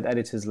beginning that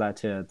editor's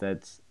letter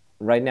that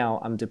right now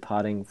I'm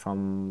departing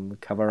from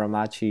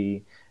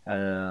Kawaramachi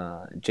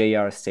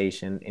JR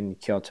station in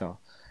Kyoto.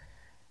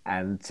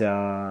 And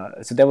so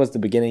that was the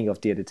beginning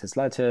of the editor's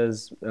letter.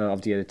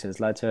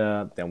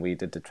 Then we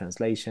did the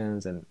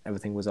translations, and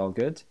everything was all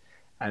good.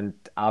 And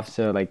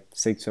after like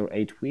 6 or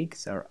 8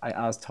 weeks, I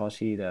asked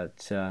Toshi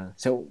that,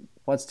 so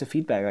what's the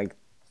feedback? Like,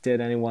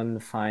 did anyone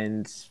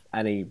find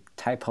any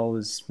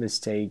typos,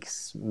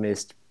 mistakes,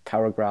 missed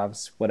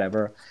paragraphs,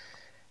 whatever?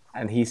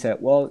 And he said,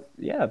 well,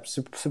 yeah,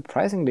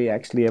 surprisingly,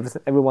 actually,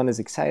 everyone is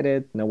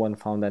excited. No one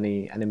found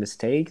any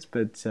mistakes,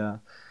 but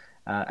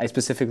I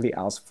specifically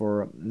asked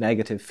for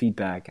negative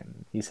feedback,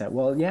 and he said,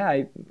 well, yeah,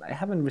 I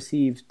haven't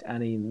received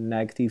any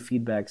negative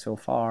feedback so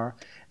far.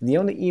 The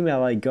only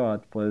email I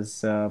got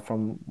was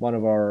from one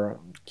of our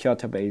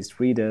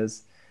Kyoto-based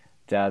readers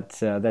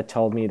that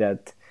told me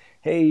that,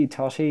 hey,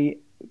 Toshi,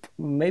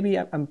 maybe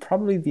I'm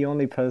probably the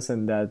only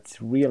person that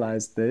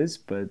realized this,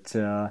 but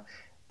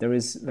there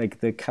is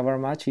like the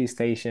Kawaramachi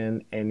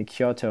station in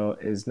Kyoto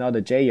is not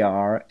a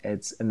JR,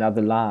 it's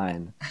another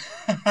line.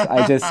 So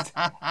I just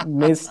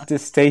missed the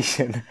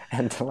station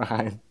and the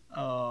line.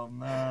 Oh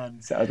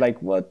man! So I was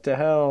like, what the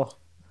hell?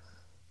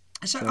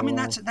 So I mean,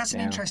 that's an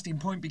yeah. interesting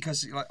point,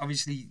 because like,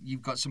 obviously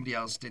you've got somebody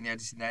else doing the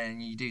editing there,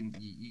 and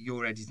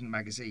you're editing the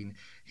magazine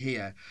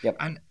here. Yep.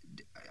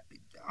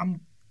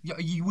 And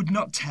you would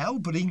not tell,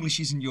 but English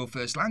isn't your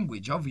first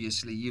language.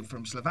 Obviously, you're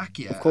from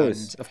Slovakia. Of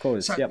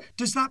course. So yep.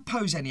 does that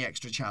pose any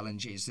extra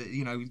challenges?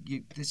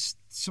 That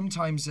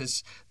sometimes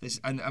there's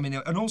and I mean,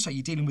 and also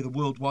you're dealing with a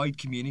worldwide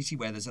community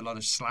where there's a lot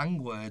of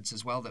slang words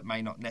as well that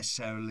may not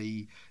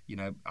necessarily,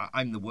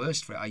 I'm the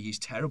worst for it. I use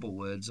terrible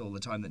words all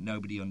the time that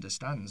nobody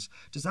understands.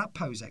 Does that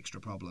pose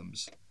extra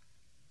problems?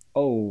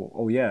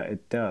 Oh yeah,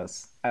 it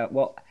does.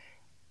 Well,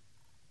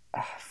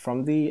 I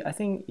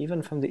think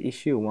even from the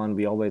issue one,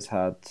 we always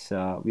had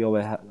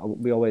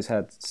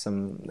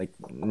some like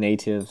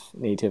native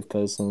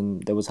person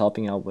that was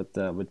helping out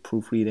with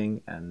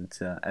proofreading and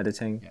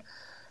editing. Yeah.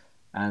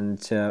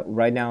 And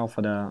right now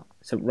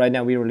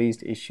we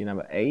released issue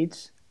number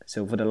 8.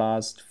 So for the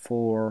last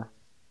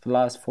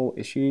four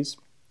issues,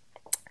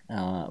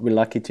 we're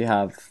lucky to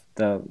have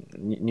the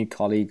new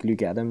colleague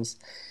Luke Adams.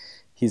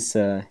 He's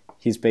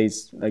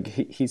based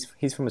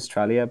he's from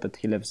Australia, but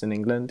he lives in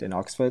England, in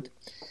Oxford.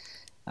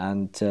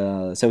 And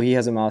so he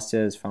has a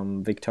master's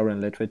from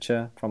Victorian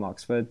literature from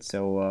Oxford.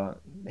 So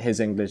his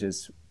English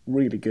is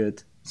really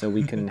good. So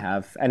we couldn't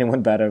have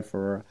anyone better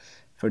for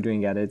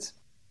doing edits.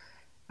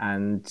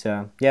 And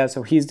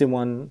so he's the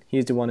one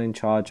in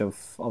charge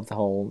of the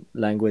whole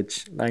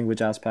language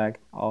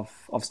aspect of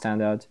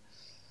Standard.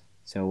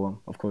 So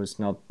of course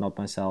not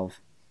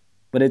myself,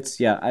 but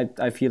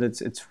I feel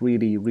it's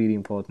really really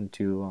important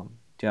to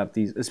have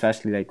these,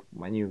 especially like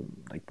when you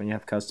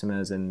have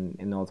customers in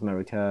North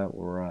America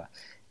or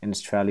in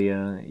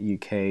Australia,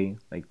 UK,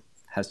 like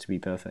has to be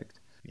perfect.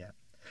 Yeah.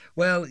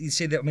 Well, you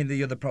see, I mean,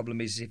 the other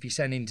problem is if you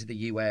send into the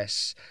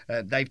US,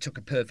 they've took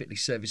a perfectly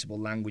serviceable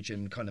language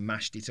and kind of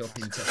mashed it up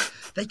into.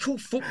 They call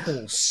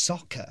football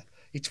soccer.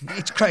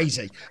 It's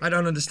crazy. I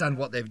don't understand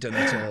what they've done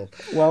at all.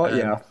 Well,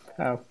 yeah.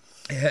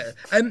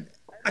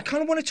 I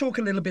kind of want to talk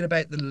a little bit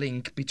about the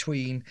link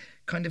between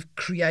kind of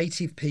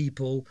creative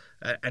people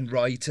and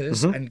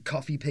writers and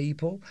coffee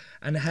people,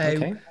 and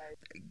how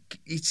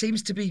it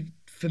seems to be,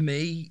 for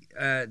me,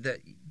 that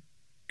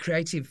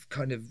creative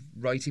kind of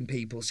writing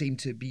people seem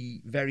to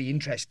be very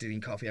interested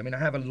in coffee. I mean, I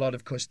have a lot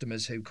of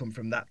customers who come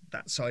from that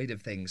side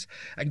of things,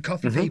 and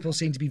coffee people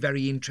seem to be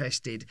very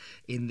interested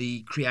in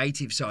the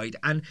creative side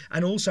and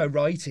also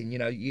writing. You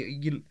know,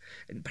 you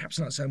perhaps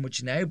not so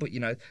much now, but you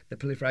know, the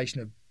proliferation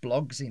of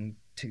blogs in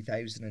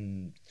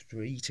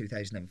 2003,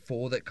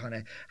 2004 that kind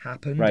of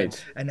happened,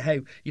 Right. and how,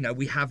 you know,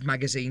 we have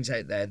magazines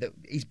out there that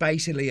is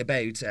basically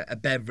about a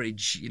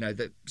beverage, you know,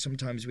 that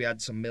sometimes we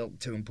add some milk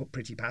to and put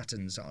pretty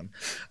patterns on,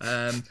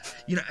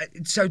 you know,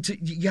 so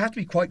you have to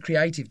be quite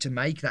creative to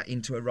make that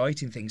into a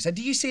writing thing. So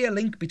do you see a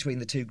link between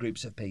the two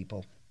groups of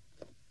people?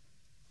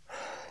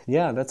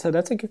 Yeah, that's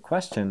a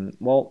question.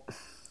 Well,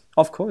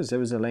 of course there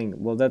was a link.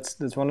 Well,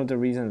 that's one of the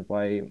reasons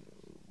why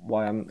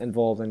I'm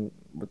involved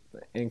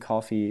in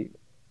coffee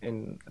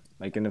in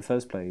in the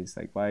first place.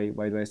 Like why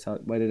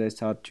did I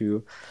start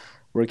to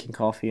work in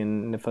coffee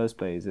in the first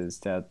place? Is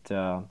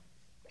that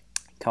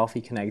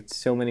coffee connects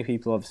so many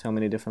people of so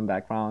many different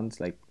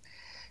backgrounds, like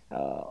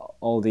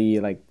all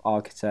the like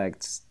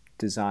architects,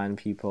 design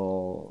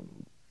people,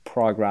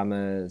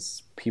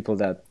 programmers, people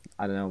that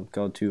I don't know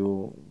go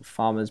to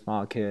farmers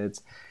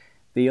markets.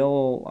 They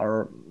all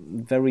are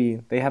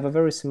they have a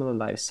very similar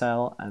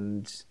lifestyle,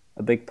 and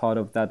a big part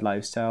of that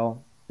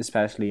lifestyle,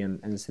 especially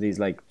in cities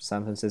like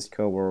San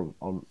Francisco or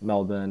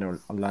Melbourne or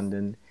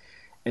London,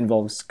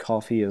 involves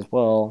coffee as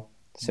well.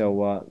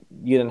 So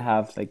you don't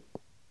have like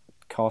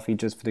coffee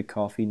just for the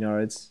coffee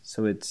nerds.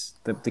 So it's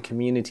the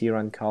community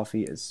around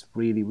coffee is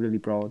really, really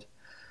broad.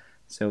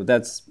 So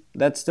that's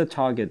the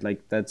target.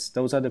 Like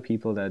those are the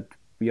people that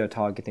we are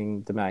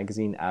targeting the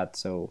magazine at.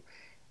 So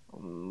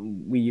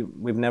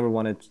we've never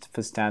wanted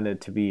for Standard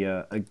to be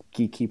a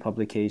geeky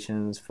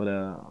publications for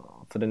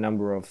the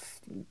number of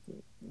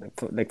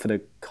for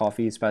the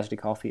coffee, especially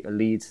coffee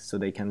elites, so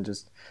they can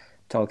just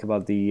talk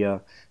about the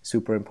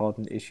super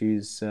important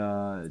issues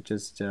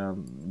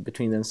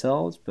between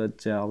themselves.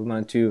 But we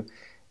wanted to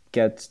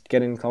get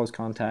in close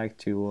contact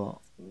to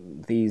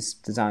these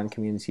design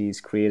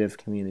communities, creative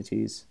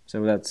communities.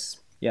 So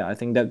I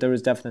think that there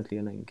is definitely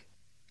a link.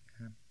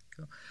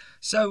 Cool.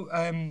 So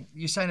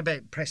you're saying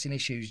about pressing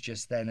issues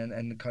just then,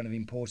 and kind of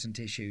important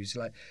issues.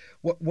 Like,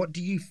 what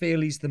do you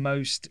feel is the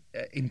most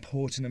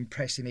important and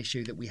pressing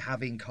issue that we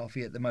have in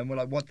coffee at the moment?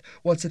 Like,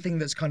 what's the thing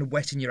that's kind of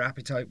whetting your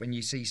appetite when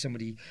you see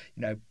somebody,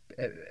 you know,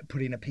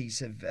 put in a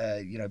piece of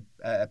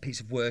a piece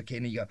of work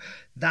in, and you go,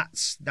 that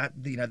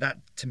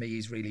to me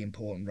is really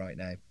important right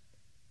now.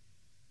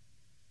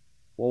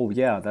 Oh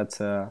yeah,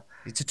 it's a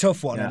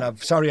tough one, and I'm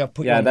sorry I've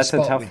put you on the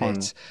spot with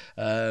it.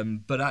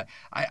 But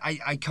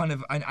I kind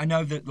of I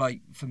know that, like,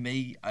 for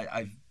me,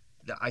 I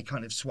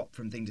kind of swap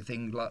from thing to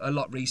thing. Like, a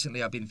lot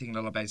recently, I've been thinking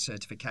a lot about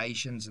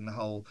certifications and the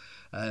whole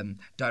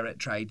direct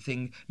trade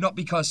thing. Not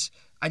because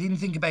I didn't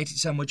think about it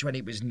so much when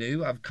it was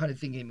new. I'm kind of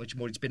thinking much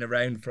more. It's been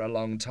around for a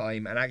long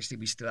time, and actually,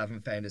 we still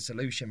haven't found a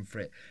solution for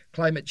it.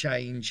 Climate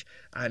change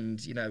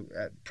and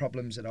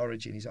problems at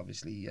origin is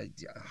obviously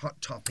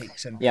hot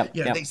topics, and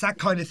it's that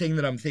kind of thing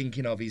that I'm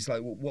thinking of. Is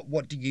like,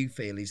 what do you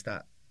feel is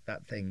that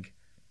thing?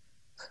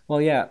 Well,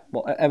 yeah.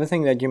 Well,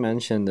 everything that you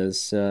mentioned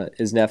is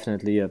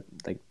definitely a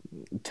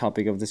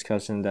topic of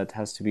discussion that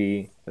has to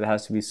be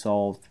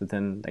solved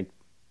within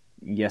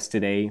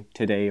yesterday,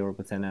 today, or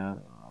within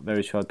a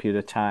very short period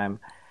of time.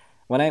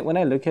 When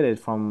I look at it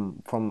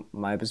from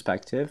my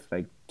perspective,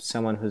 like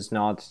someone who's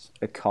not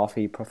a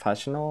coffee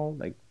professional,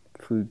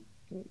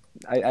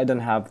 I don't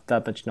have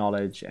that much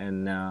knowledge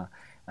in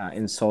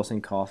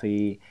sourcing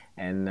coffee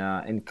and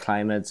in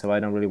climate, so I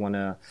don't really want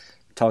to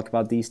talk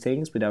about these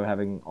things without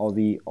having all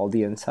the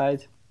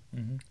insight.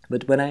 Mm-hmm.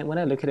 But when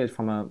I look at it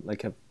from a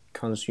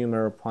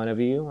consumer point of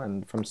view,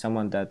 and from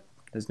someone that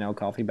has no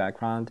coffee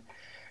background,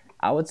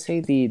 I would say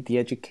the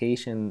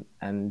education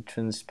and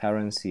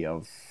transparency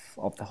of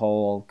the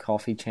whole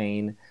coffee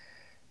chain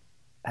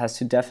has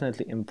to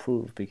definitely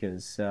improve,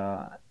 because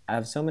I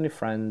have so many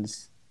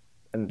friends,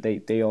 and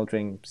they all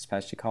drink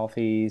specialty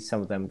coffee.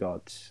 Some of them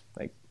got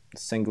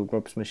single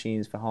groups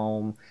machines for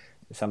home.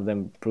 Some of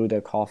them brew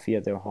their coffee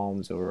at their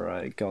homes,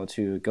 or go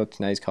to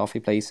nice coffee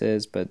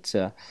places. But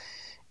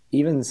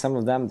even some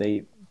of them,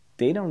 they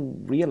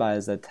don't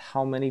realize that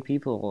how many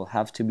people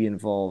have to be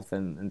involved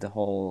in the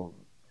whole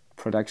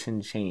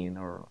production chain,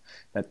 or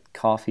that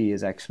coffee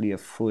is actually a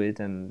fruit,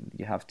 and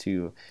you have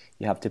to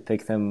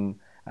pick them.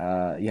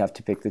 You have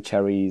to pick the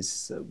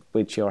cherries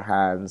with your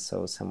hands.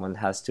 So someone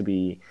has to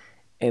be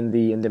in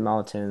the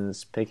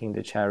mountains picking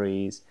the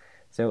cherries.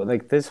 So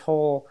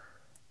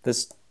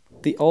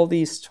all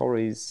these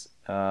stories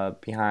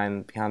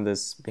behind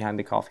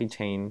the coffee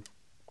chain,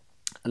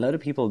 a lot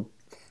of people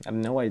have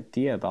no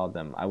idea about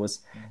them. I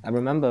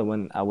remember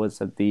when I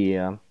was at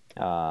the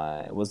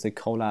it was the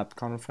Collab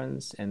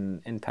conference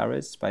in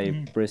Paris by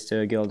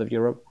Barista Guild of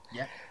Europe.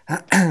 Yeah.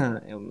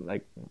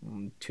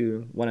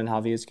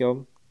 1.5 years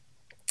ago.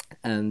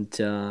 and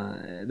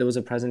there was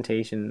a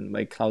presentation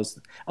by Klaus.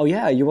 Oh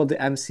yeah, you were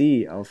the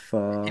MC of.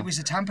 It was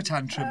a temper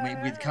tantrum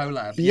with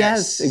Collab.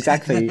 Yes,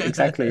 exactly. I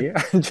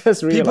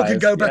just realized. People can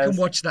go back and yes.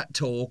 watch that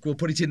talk. We'll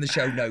put it in the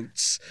show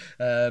notes.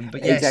 But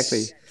Exactly.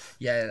 yes,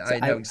 yeah, So I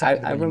know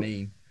exactly what you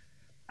mean.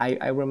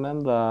 I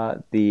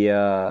remember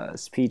the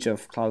speech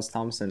of Klaus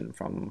Thompson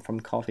from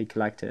Coffee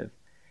Collective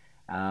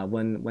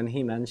when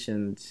he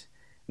mentioned.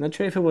 I'm not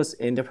sure if it was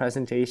in the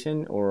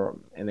presentation or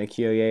in the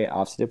Q&A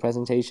after the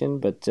presentation,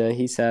 but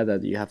he said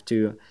that you have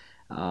to,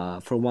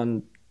 for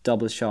one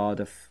double shot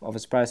of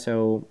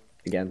espresso,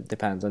 again,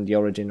 depends on the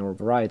origin or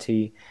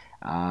variety,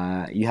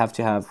 you have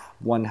to have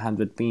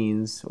 100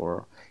 beans,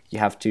 or you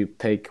have to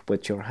pick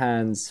with your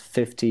hands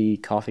 50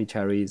 coffee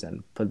cherries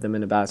and put them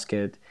in a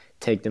basket,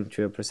 take them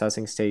to a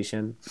processing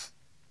station.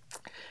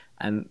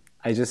 And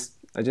I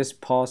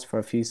just paused for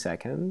a few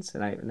seconds,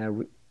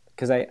 and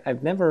because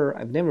I've never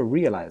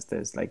realized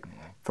this. Like,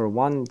 for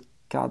one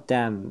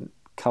goddamn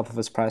cup of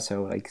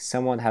espresso, like,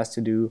 someone has to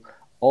do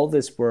all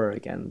this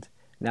work. And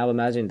now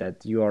imagine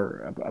that you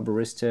are a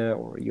barista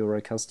or you're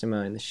a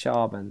customer in the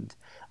shop, and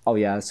oh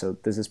yeah, so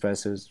this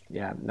espresso is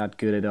not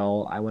good at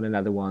all. I want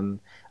another one.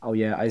 Oh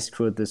yeah, I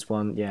screwed this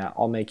one. Yeah,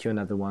 I'll make you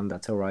another one.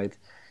 That's all right.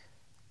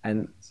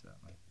 And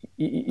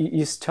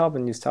you stop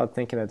and you start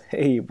thinking that,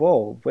 hey,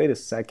 whoa, wait a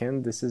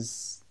second, this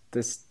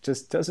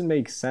just doesn't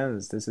make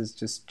sense. This is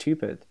just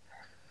stupid.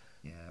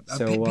 Yeah,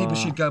 So people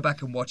should go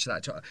back and watch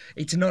that.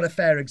 It's not a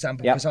fair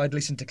example Yep. because I'd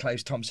listened to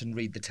Klaus Thompson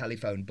read the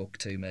telephone book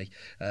to me.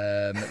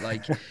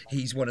 Like,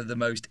 he's one of the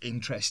most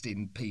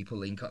interesting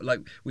people in.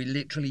 Like, we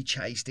literally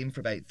chased him for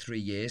about 3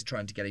 years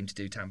trying to get him to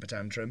do Tamper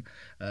Tantrum,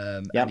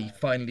 Yep. and he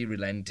finally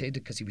relented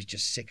because he was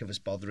just sick of us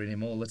bothering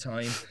him all the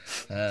time.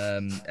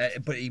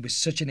 But he was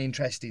such an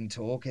interesting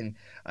talk, and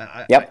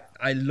Yep.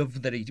 I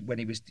love that when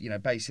he was,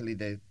 basically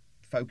the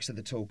focus of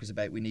the talk was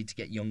about we need to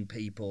get young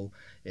people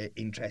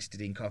interested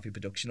in coffee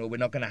production, or we're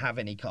not going to have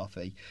any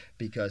coffee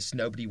because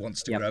nobody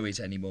wants to Yep. grow it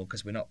anymore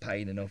because we're not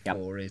paying enough Yep.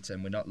 for it,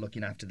 and we're not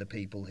looking after the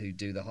people who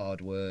do the hard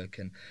work,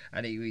 and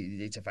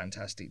it's a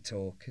fantastic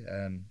talk.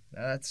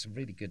 That's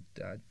really good.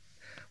 I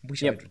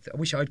Yep.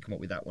 wish I'd come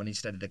up with that one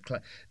instead of the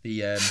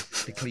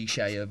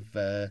cliche of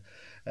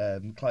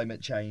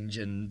climate change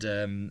and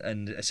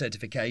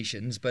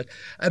certifications. But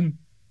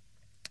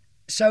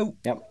so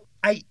Yep.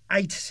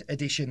 eight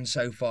editions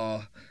so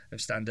far of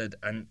Standard,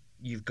 and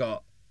you've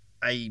got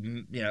a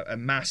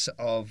mass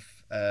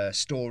of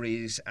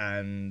stories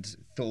and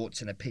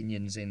thoughts and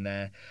opinions in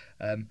there.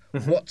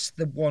 What's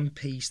the one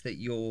piece that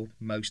you're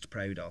most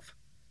proud of?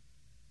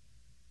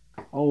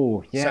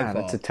 Oh yeah, So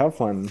that's a far. tough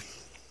one.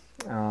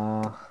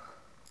 Uh,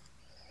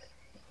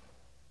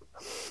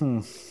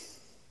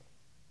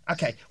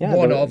 Okay, yeah,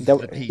 one of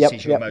the pieces yep,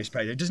 you're yep. most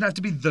proud of. It doesn't have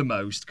to be the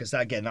most, because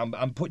again,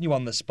 I'm putting you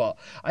on the spot.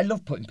 I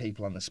love putting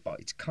people on the spot.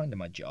 It's kind of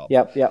my job.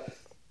 Yep.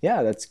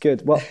 Yeah, that's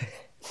good. Well,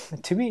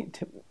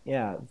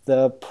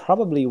 the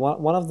probably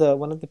one of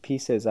the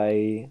pieces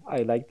I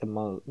like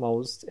the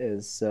most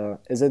is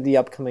it the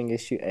upcoming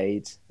issue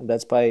 8, and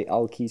that's by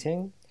Al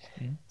Keating,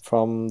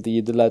 from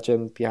the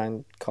legend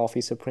behind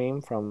Coffee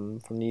Supreme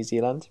from New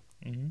Zealand.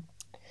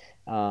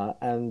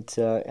 And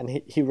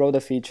he wrote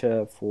a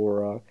feature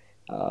for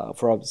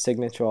a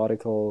signature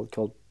article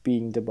called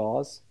 "Being the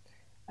Boss,"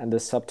 and the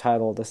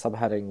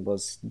subheading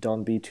was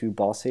 "Don't be too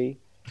bossy."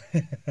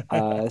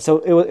 So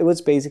it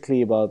was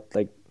basically about,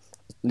 like,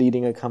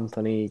 leading a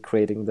company,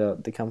 creating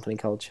the company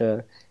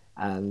culture,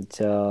 and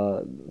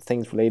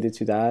things related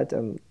to that,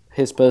 and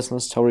his personal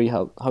story,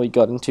 how he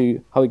got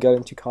into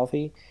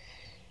coffee.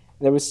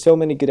 There were so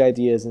many good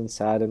ideas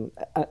inside, and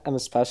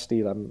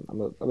especially I'm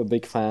a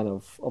big fan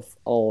of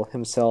Al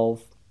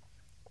himself,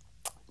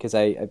 because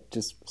I've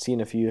just seen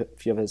a few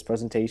of his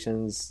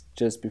presentations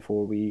just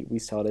before we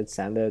started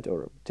Standard,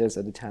 or just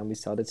at the time we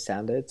started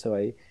Standard. So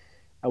I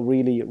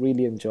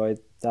really enjoyed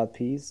that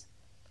piece.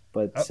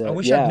 But I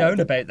wish I'd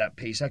known about that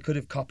piece. I could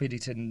have copied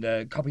it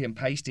and copy and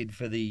pasted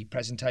for the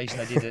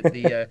presentation I did at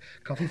the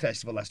coffee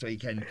festival last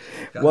weekend.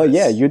 God, well,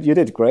 yeah, you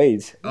did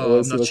great. It I'm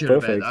was not sure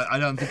perfect. about that. I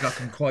don't think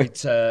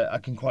I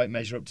can quite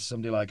measure up to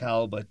somebody like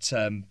Al, but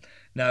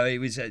no, it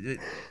was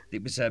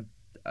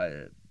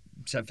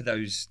so for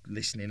those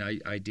listening,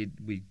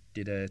 we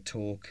did a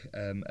talk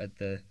at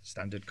the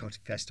Standard Coffee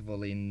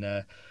Festival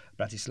in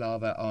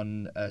Bratislava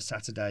on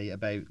Saturday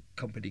about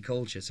company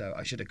culture. So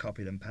I should have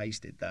copied and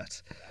pasted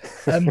that.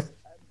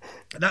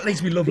 That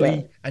leads me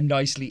lovely and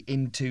nicely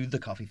into the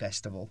coffee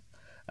festival.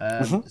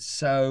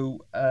 So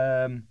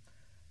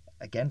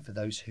again, for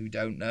those who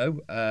don't know,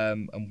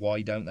 and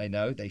why don't they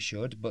know? They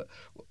should. But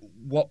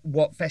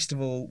what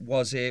festival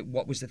was it?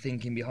 What was the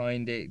thinking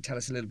behind it? Tell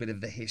us a little bit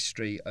of the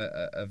history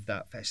of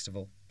that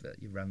festival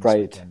that you ran this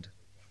weekend.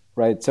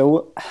 Right.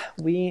 So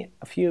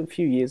a few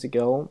years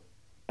ago,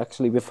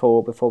 actually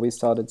before we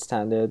started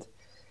Standard.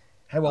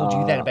 How old were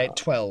you then? About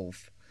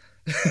 12.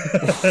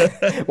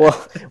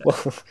 well,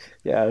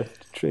 yeah,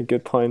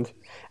 good point.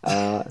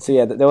 So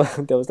yeah, there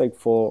was like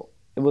 4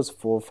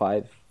 or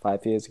 5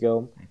 5 years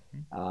ago.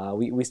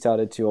 We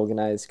started to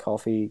organize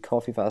coffee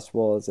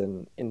festivals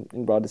in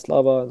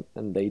Bratislava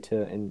and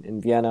later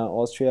in Vienna,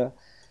 Austria.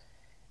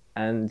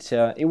 And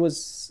it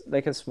was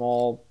like a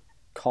small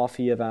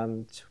coffee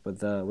event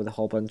with a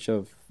whole bunch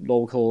of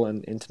local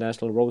and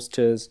international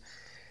roasters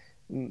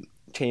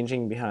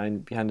changing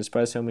behind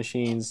espresso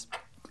machines.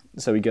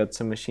 So we got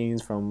some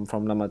machines from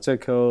La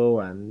Mazzocco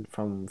and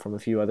from a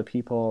few other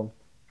people.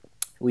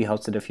 We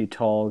hosted a few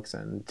talks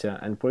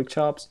and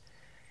workshops,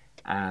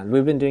 and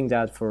we've been doing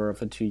that for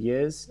 2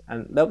 years.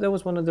 And that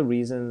was one of the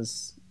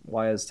reasons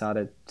why I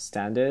started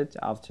Standard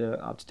after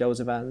those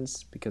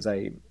events, because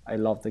I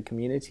love the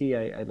community,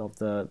 I love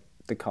the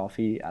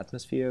coffee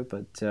atmosphere,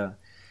 but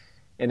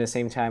in the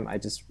same time I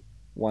just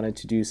wanted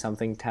to do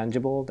something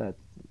tangible that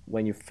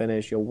when you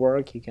finish your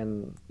work you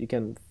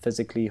can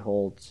physically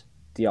hold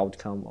the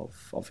outcome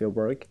of your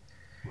work.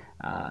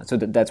 So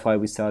that's why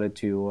we started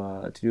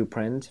to do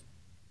print.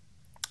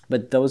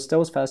 But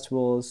those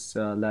festivals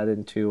led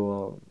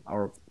into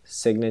our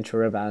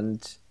signature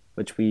event,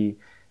 which we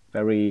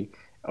very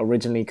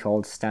originally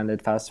called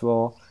Standard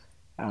Festival,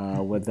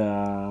 with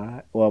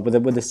the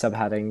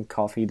subheading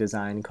Coffee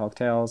Design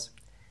Cocktails.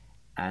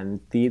 And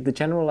the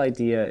general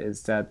idea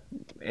is that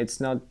it's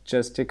not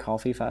just a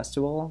coffee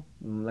festival.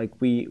 Like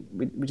we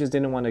just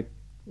didn't want to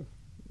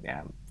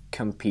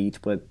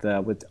compete with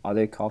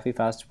other coffee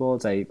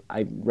festivals. I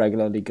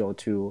regularly go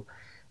to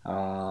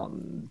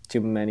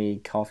many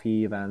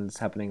coffee events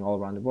happening all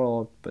around the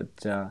world,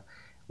 but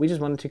we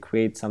just wanted to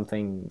create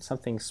something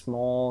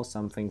small,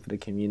 something for the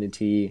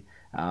community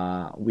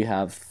we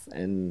have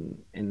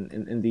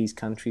in these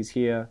countries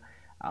here.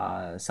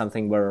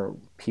 Something where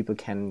people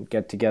can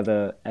get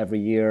together every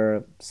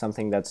year,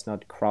 something that's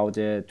not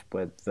crowded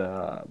with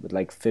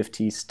like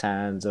 50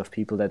 stands of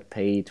people that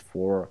paid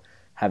for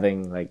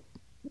having like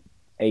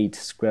 8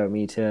 square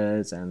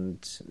meters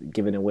and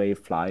giving away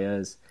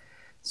flyers.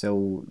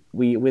 So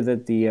we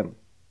did the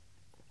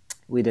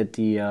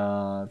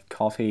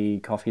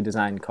coffee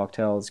design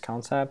cocktails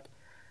concept,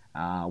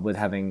 with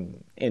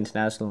having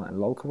international and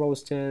local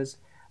roasters,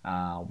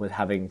 with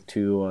having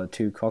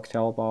two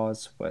cocktail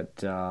bars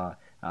with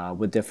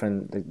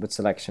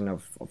selection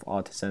of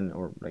artisan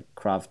or like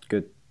craft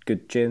good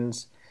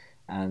gins,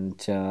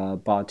 and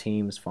bar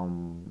teams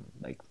from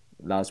like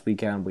last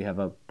weekend we had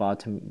Bar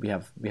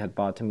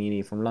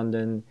Tamini from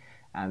London,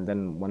 and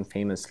then one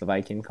famous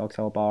Slovakian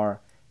cocktail bar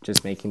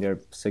just making their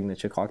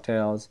signature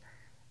cocktails.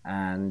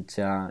 And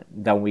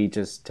then we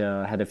just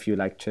had a few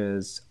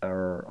lectures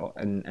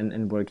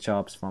and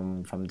workshops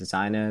from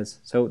designers.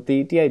 So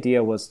the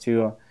idea was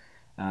to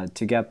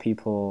get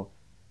people,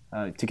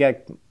 to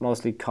get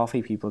mostly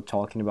coffee people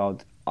talking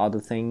about other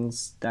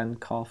things than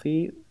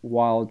coffee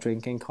while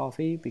drinking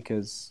coffee.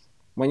 Because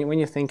when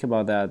you think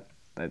about that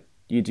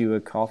you do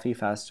a coffee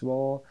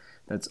festival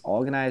that's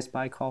organized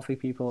by coffee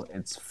people,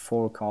 it's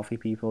for coffee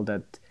people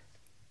that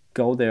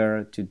go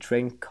there to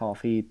drink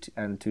coffee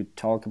and to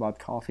talk about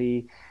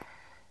coffee.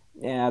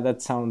 Yeah,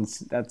 that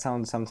sounds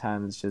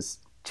sometimes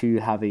just too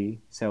heavy.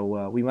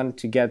 So we wanted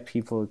to get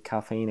people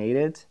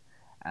caffeinated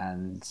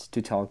and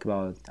to talk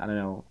about, I don't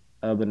know,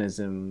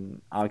 urbanism,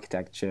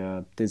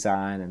 architecture,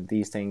 design, and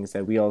these things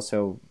that we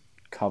also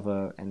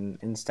cover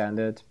in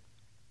Standard.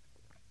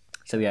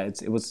 So yeah,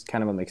 it was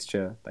kind of a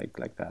mixture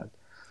like that.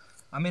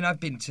 I mean, I've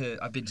been to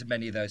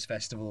many of those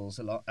festivals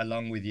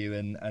along with you,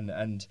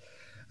 and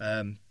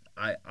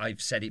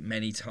I've said it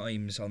many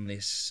times on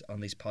this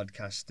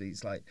podcast.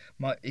 It's like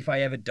if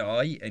I ever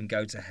die and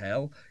go to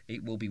hell,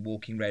 it will be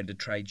walking around a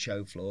trade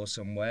show floor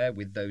somewhere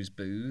with those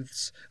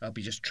booths. I'll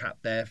be just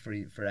trapped there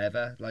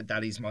forever. Like,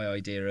 that is my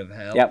idea of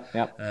hell.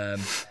 Yep.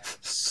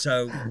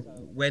 So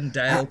when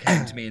Dale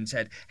came to me and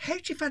said, "How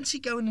do you fancy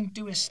going and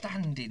do a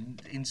stand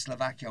in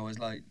Slovakia?" I was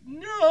like,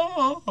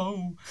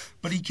 "No,"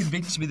 but he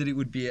convinced me that it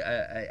would be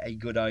a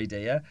good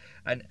idea,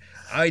 and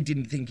I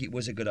didn't think it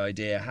was a good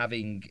idea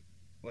having.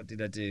 What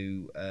did I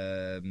do?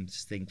 I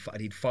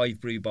did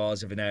 5 brew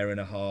bars of an hour and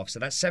a half. So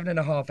that's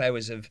 7.5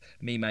 hours of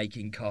me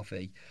making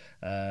coffee.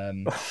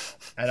 And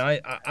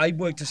I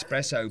worked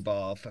espresso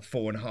bar for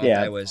 4.5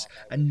 hours,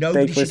 and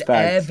nobody should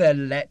ever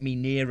let me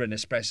near an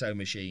espresso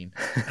machine.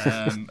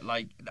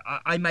 Like,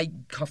 I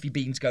make coffee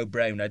beans go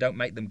brown. I don't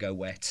make them go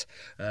wet.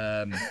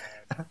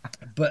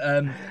 But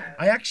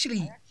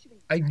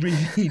I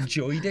really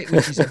enjoyed it,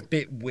 which is a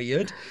bit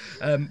weird.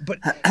 But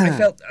I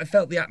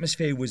felt the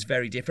atmosphere was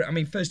very different. I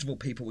mean, first of all,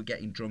 people were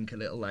getting drunk a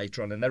little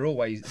later on, and people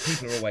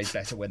are always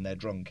better when they're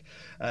drunk.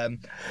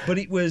 But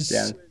it was,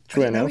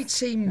 true enough. It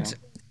seemed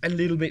a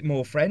little bit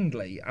more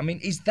friendly. I mean,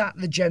 is that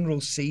the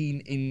general scene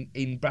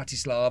in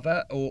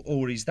Bratislava,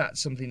 or is that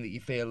something that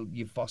you feel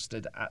you've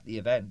fostered at the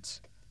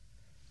event?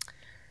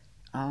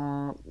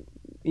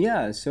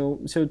 Yeah.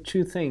 So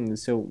 2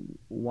 things. So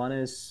one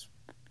is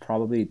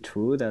probably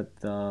true that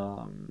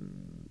the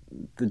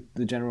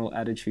general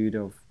attitude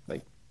of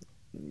like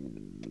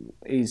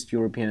East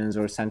Europeans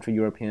or Central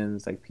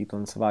Europeans, like people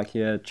in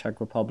Slovakia, Czech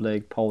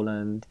Republic,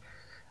 Poland,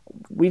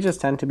 we just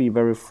tend to be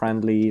very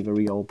friendly,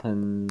 very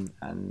open,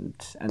 and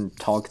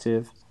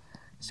talkative.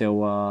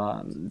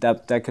 So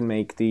that can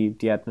make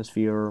the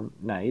atmosphere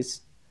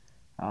nice.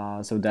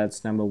 So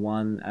that's number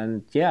one,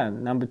 and yeah,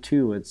 number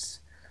two, it's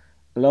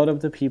a lot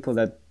of the people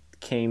that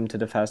came to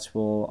the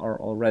festival are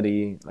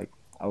already like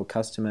our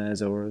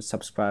customers or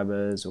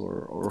subscribers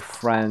or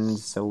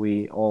friends. So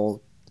we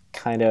all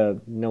kind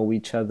of know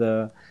each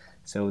other.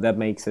 So that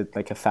makes it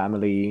like a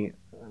family,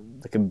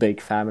 like a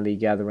big family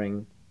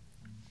gathering.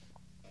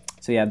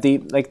 So yeah, the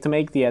like to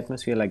make the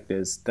atmosphere like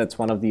this, that's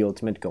one of the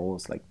ultimate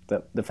goals. Like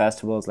the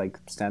festivals, like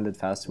Standard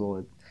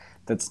Festival,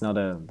 that's not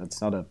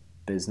a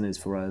business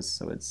for us.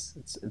 So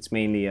it's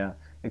mainly a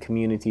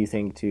community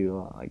thing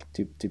to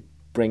to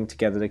bring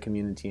together the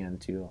community and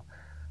to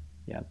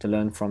yeah, to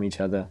learn from each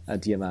other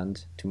at the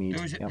event, to meet.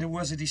 There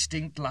was a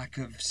distinct lack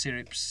of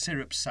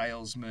syrup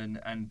salesmen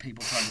and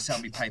people trying to sell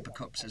me paper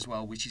cups as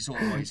well, which is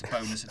always a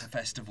bonus at a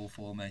festival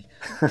for me.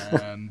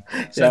 I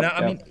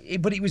mean,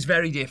 but it was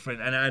very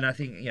different, and I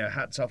think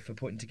hats off for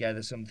putting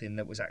together something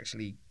that was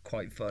actually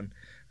quite fun.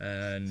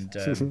 And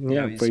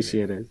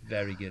appreciate it.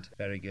 Very good,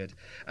 very good.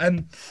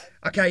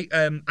 Okay,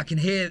 I can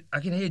hear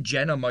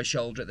Jen on my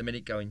shoulder at the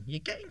minute going, "You're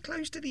getting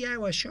close to the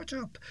hour. Shut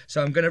up."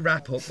 So I'm going to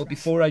wrap up, but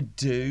before I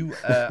do,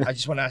 I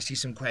just want to ask you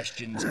some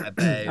questions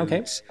about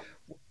okay.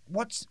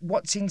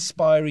 What's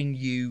inspiring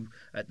you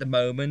at the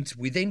moment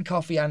within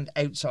coffee and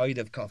outside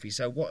of coffee.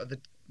 So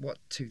what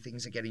two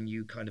things are getting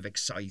you kind of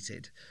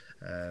excited?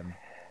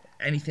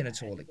 Anything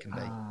at all it can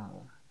be.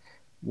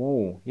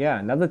 Whoa, yeah,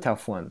 another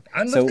tough one.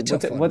 I love the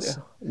tough ones.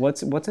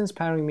 What's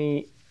inspiring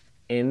me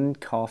in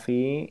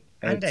coffee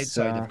and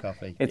outside of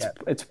coffee?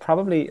 It's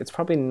probably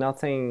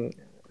nothing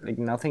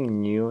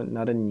new,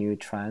 not a new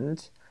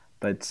trend,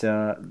 but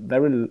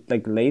very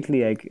like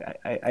lately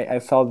I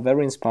felt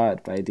very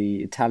inspired by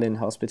the Italian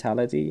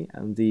hospitality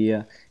and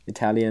the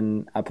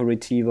Italian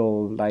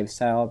aperitivo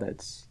lifestyle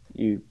that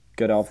you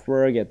get off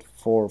work at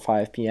 4 or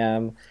 5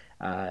 p.m.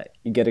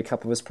 You get a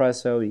cup of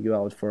espresso, you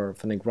go out for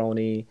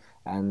Negroni,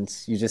 and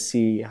you just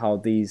see how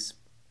these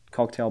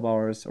cocktail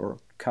bars or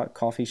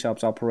coffee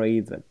shops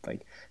operate, that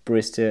like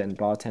barista and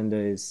bartender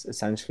is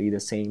essentially the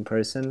same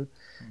person.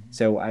 Mm-hmm.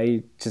 So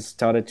I just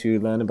started to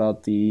learn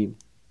about the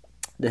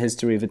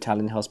history of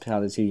Italian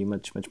hospitality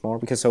much more,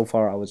 because so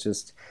far I was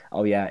just,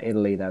 oh yeah,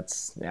 Italy,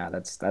 that's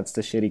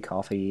the shitty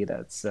coffee,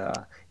 that's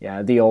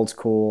the old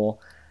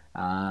school.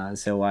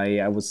 So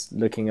I was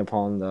looking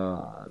upon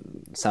the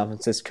San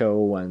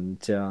Francisco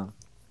and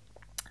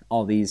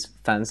all these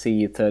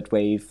fancy third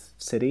wave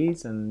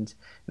cities, and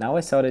now I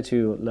started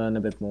to learn a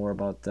bit more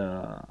about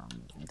the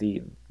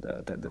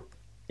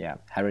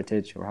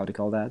heritage, or how to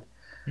call that.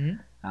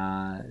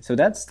 Mm-hmm. So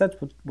that's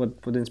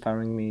what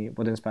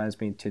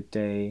inspires me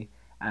today.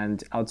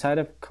 And outside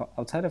of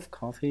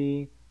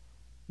coffee,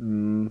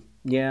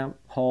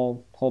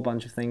 whole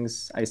bunch of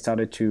things. I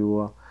started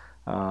to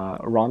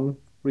run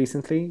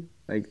recently,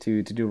 like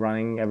to do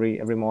running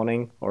every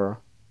morning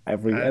or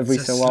every so often.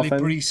 It's a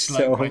slippery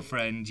slope, my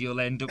friend.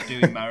 You'll end up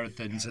doing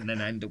marathons and then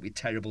end up with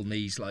terrible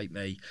knees like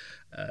me.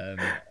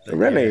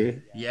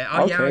 Really?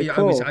 Yeah. Okay,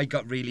 cool. I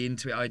got really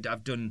into it.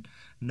 I've done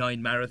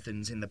 9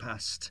 marathons in the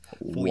past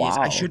 4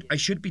 wow. years. I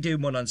should be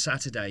doing one on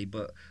Saturday,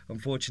 but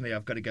unfortunately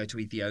I've got to go to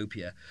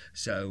Ethiopia.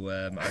 So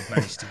I've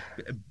managed to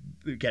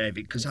get it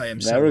because I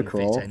am so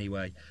unfit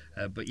anyway.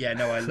 But yeah,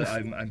 no,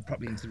 I'm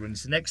probably into the running.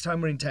 So next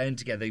time we're in town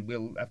together,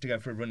 we'll have to go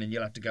for a run, and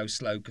you'll have to go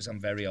slow because I'm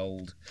very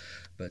old.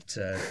 But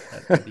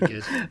that'd be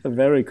good.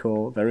 Very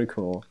cool. Very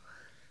cool.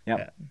 Yep.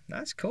 Yeah,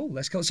 that's cool.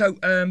 So,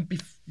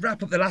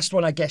 wrap up. The last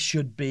one, I guess,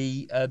 should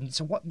be.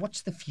 So,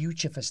 what's the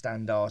future for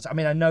Standart? I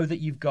mean, I know that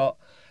you've got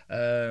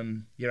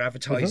you're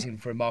advertising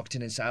for a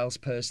marketing and sales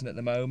person at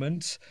the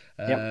moment.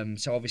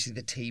 So obviously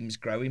the team's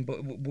growing.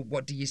 But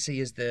what do you see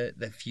as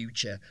the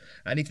future?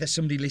 And if there's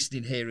somebody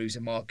listening here who's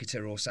a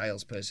marketer or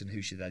salesperson,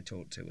 who should they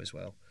talk to as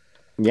well?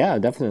 Yeah,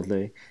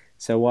 definitely.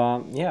 So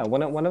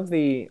one of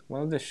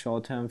the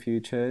short-term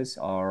futures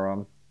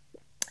are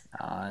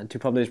to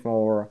publish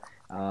more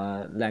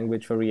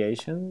language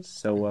variations.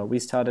 So we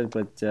started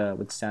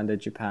with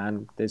Standard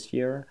Japan this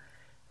year,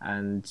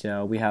 and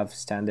we have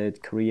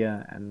Standard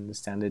Korea and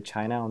Standard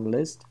China on the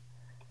list.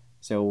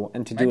 So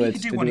and to Maybe do you it,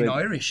 could do to one do in it...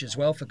 Irish as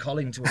well for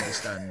Colin to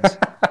understand.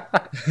 Because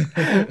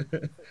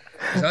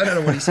I don't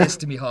know what he says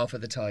to me half of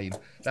the time.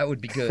 That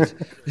would be good.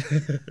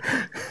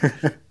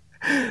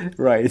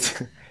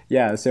 Right.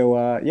 Yeah.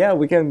 So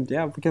we can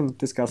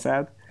discuss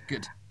that.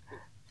 Good.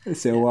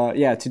 So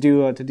to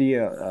do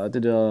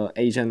the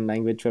Asian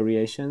language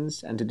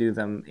variations and to do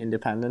them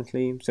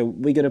independently. So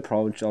we get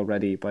approached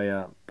already by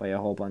a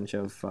whole bunch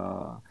of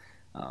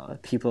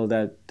people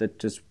that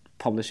just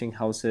publishing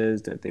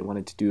houses that they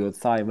wanted to do a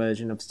Thai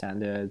version of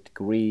Standard,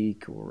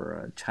 Greek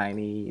or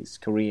Chinese,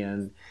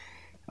 Korean,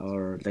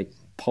 or like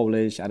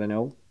Polish. I don't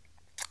know.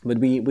 But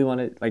we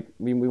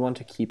want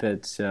to keep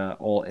it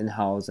all in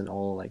house and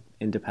all like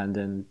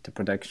independent, to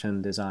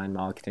production, design,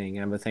 marketing,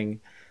 everything.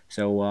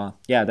 So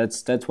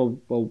that's what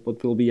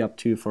we'll be up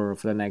to for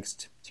the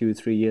next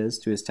 2-3 years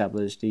to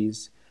establish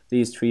these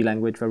 3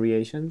 language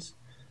variations,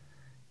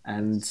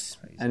 and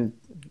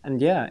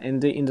yeah,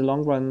 in the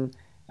long run,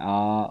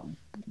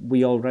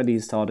 we already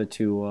started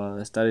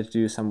to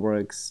do some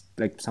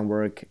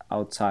work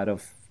outside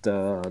of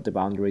the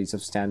boundaries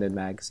of standard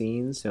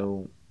magazine.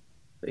 So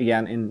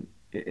again,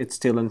 it's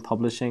still in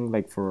publishing,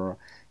 like for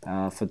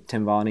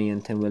Tim Varney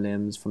and Tim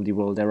Williams from the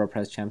World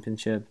AeroPress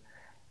Championship.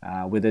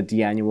 With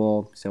the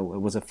annual, so it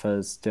was a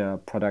first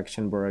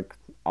production work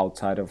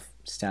outside of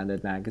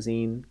standard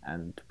magazine,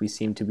 and we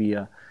seem to be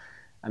a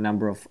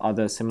number of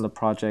other similar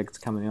projects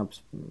coming up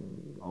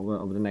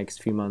over the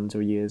next few months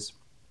or years.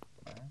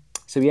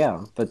 So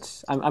yeah,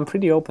 but I'm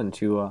pretty open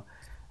to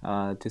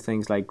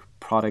things like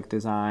product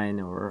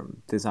design or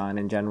design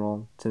in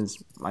general,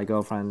 since my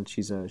girlfriend,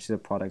 she's a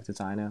product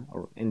designer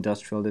or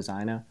industrial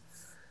designer.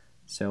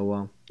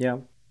 So yeah.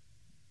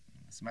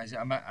 It's amazing.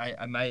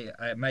 I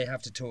may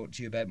have to talk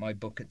to you about my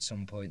book at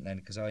some point then,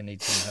 because I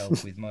need some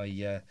help with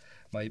my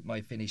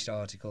my finished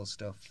article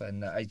stuff,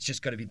 and it's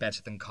just got to be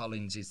better than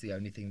Collins is the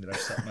only thing that I've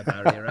set my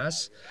barrier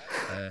as.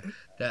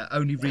 The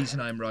only reason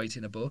I'm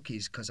writing a book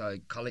is because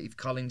if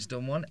Collins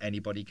done one,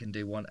 anybody can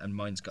do one, and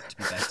mine's got to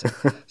be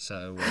better.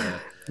 So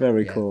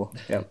very cool.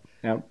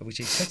 Yep. Which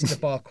is setting the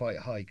bar quite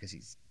high because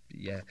it's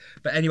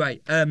But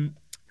anyway.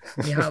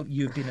 Michal,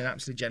 you've been an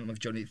absolute gentleman of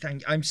joining.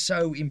 I'm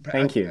so impressed.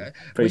 Thank you.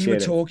 Appreciate when you were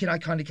talking, I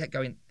kind of kept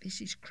going, this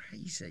is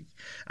crazy.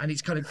 And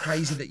it's kind of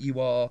crazy that you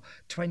are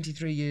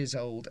 23 years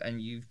old and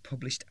you've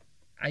published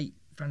 8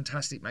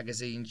 fantastic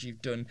magazines.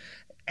 You've done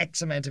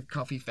X amount of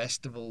coffee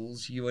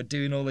festivals. You are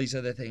doing all these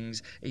other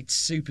things. It's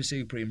super,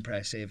 super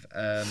impressive.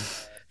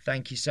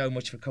 Thank you so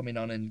much for coming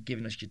on and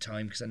giving us your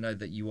time, because I know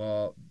that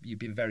you've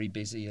been very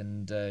busy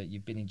and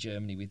you've been in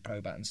Germany with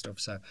Probat and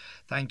stuff. So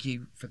thank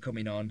you for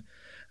coming on.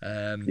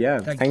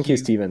 Thank you,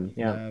 Stephen.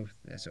 Yeah, no,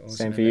 that's awesome.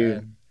 Same for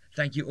you.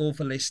 Thank you all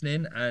for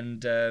listening,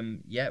 and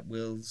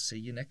we'll see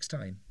you next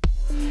time.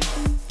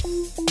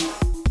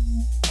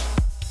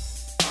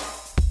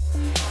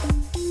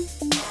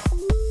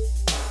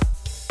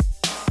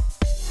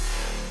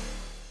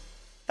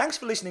 Thanks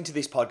for listening to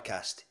this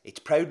podcast. It's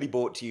proudly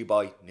brought to you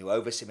by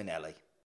Nuova Simonelli.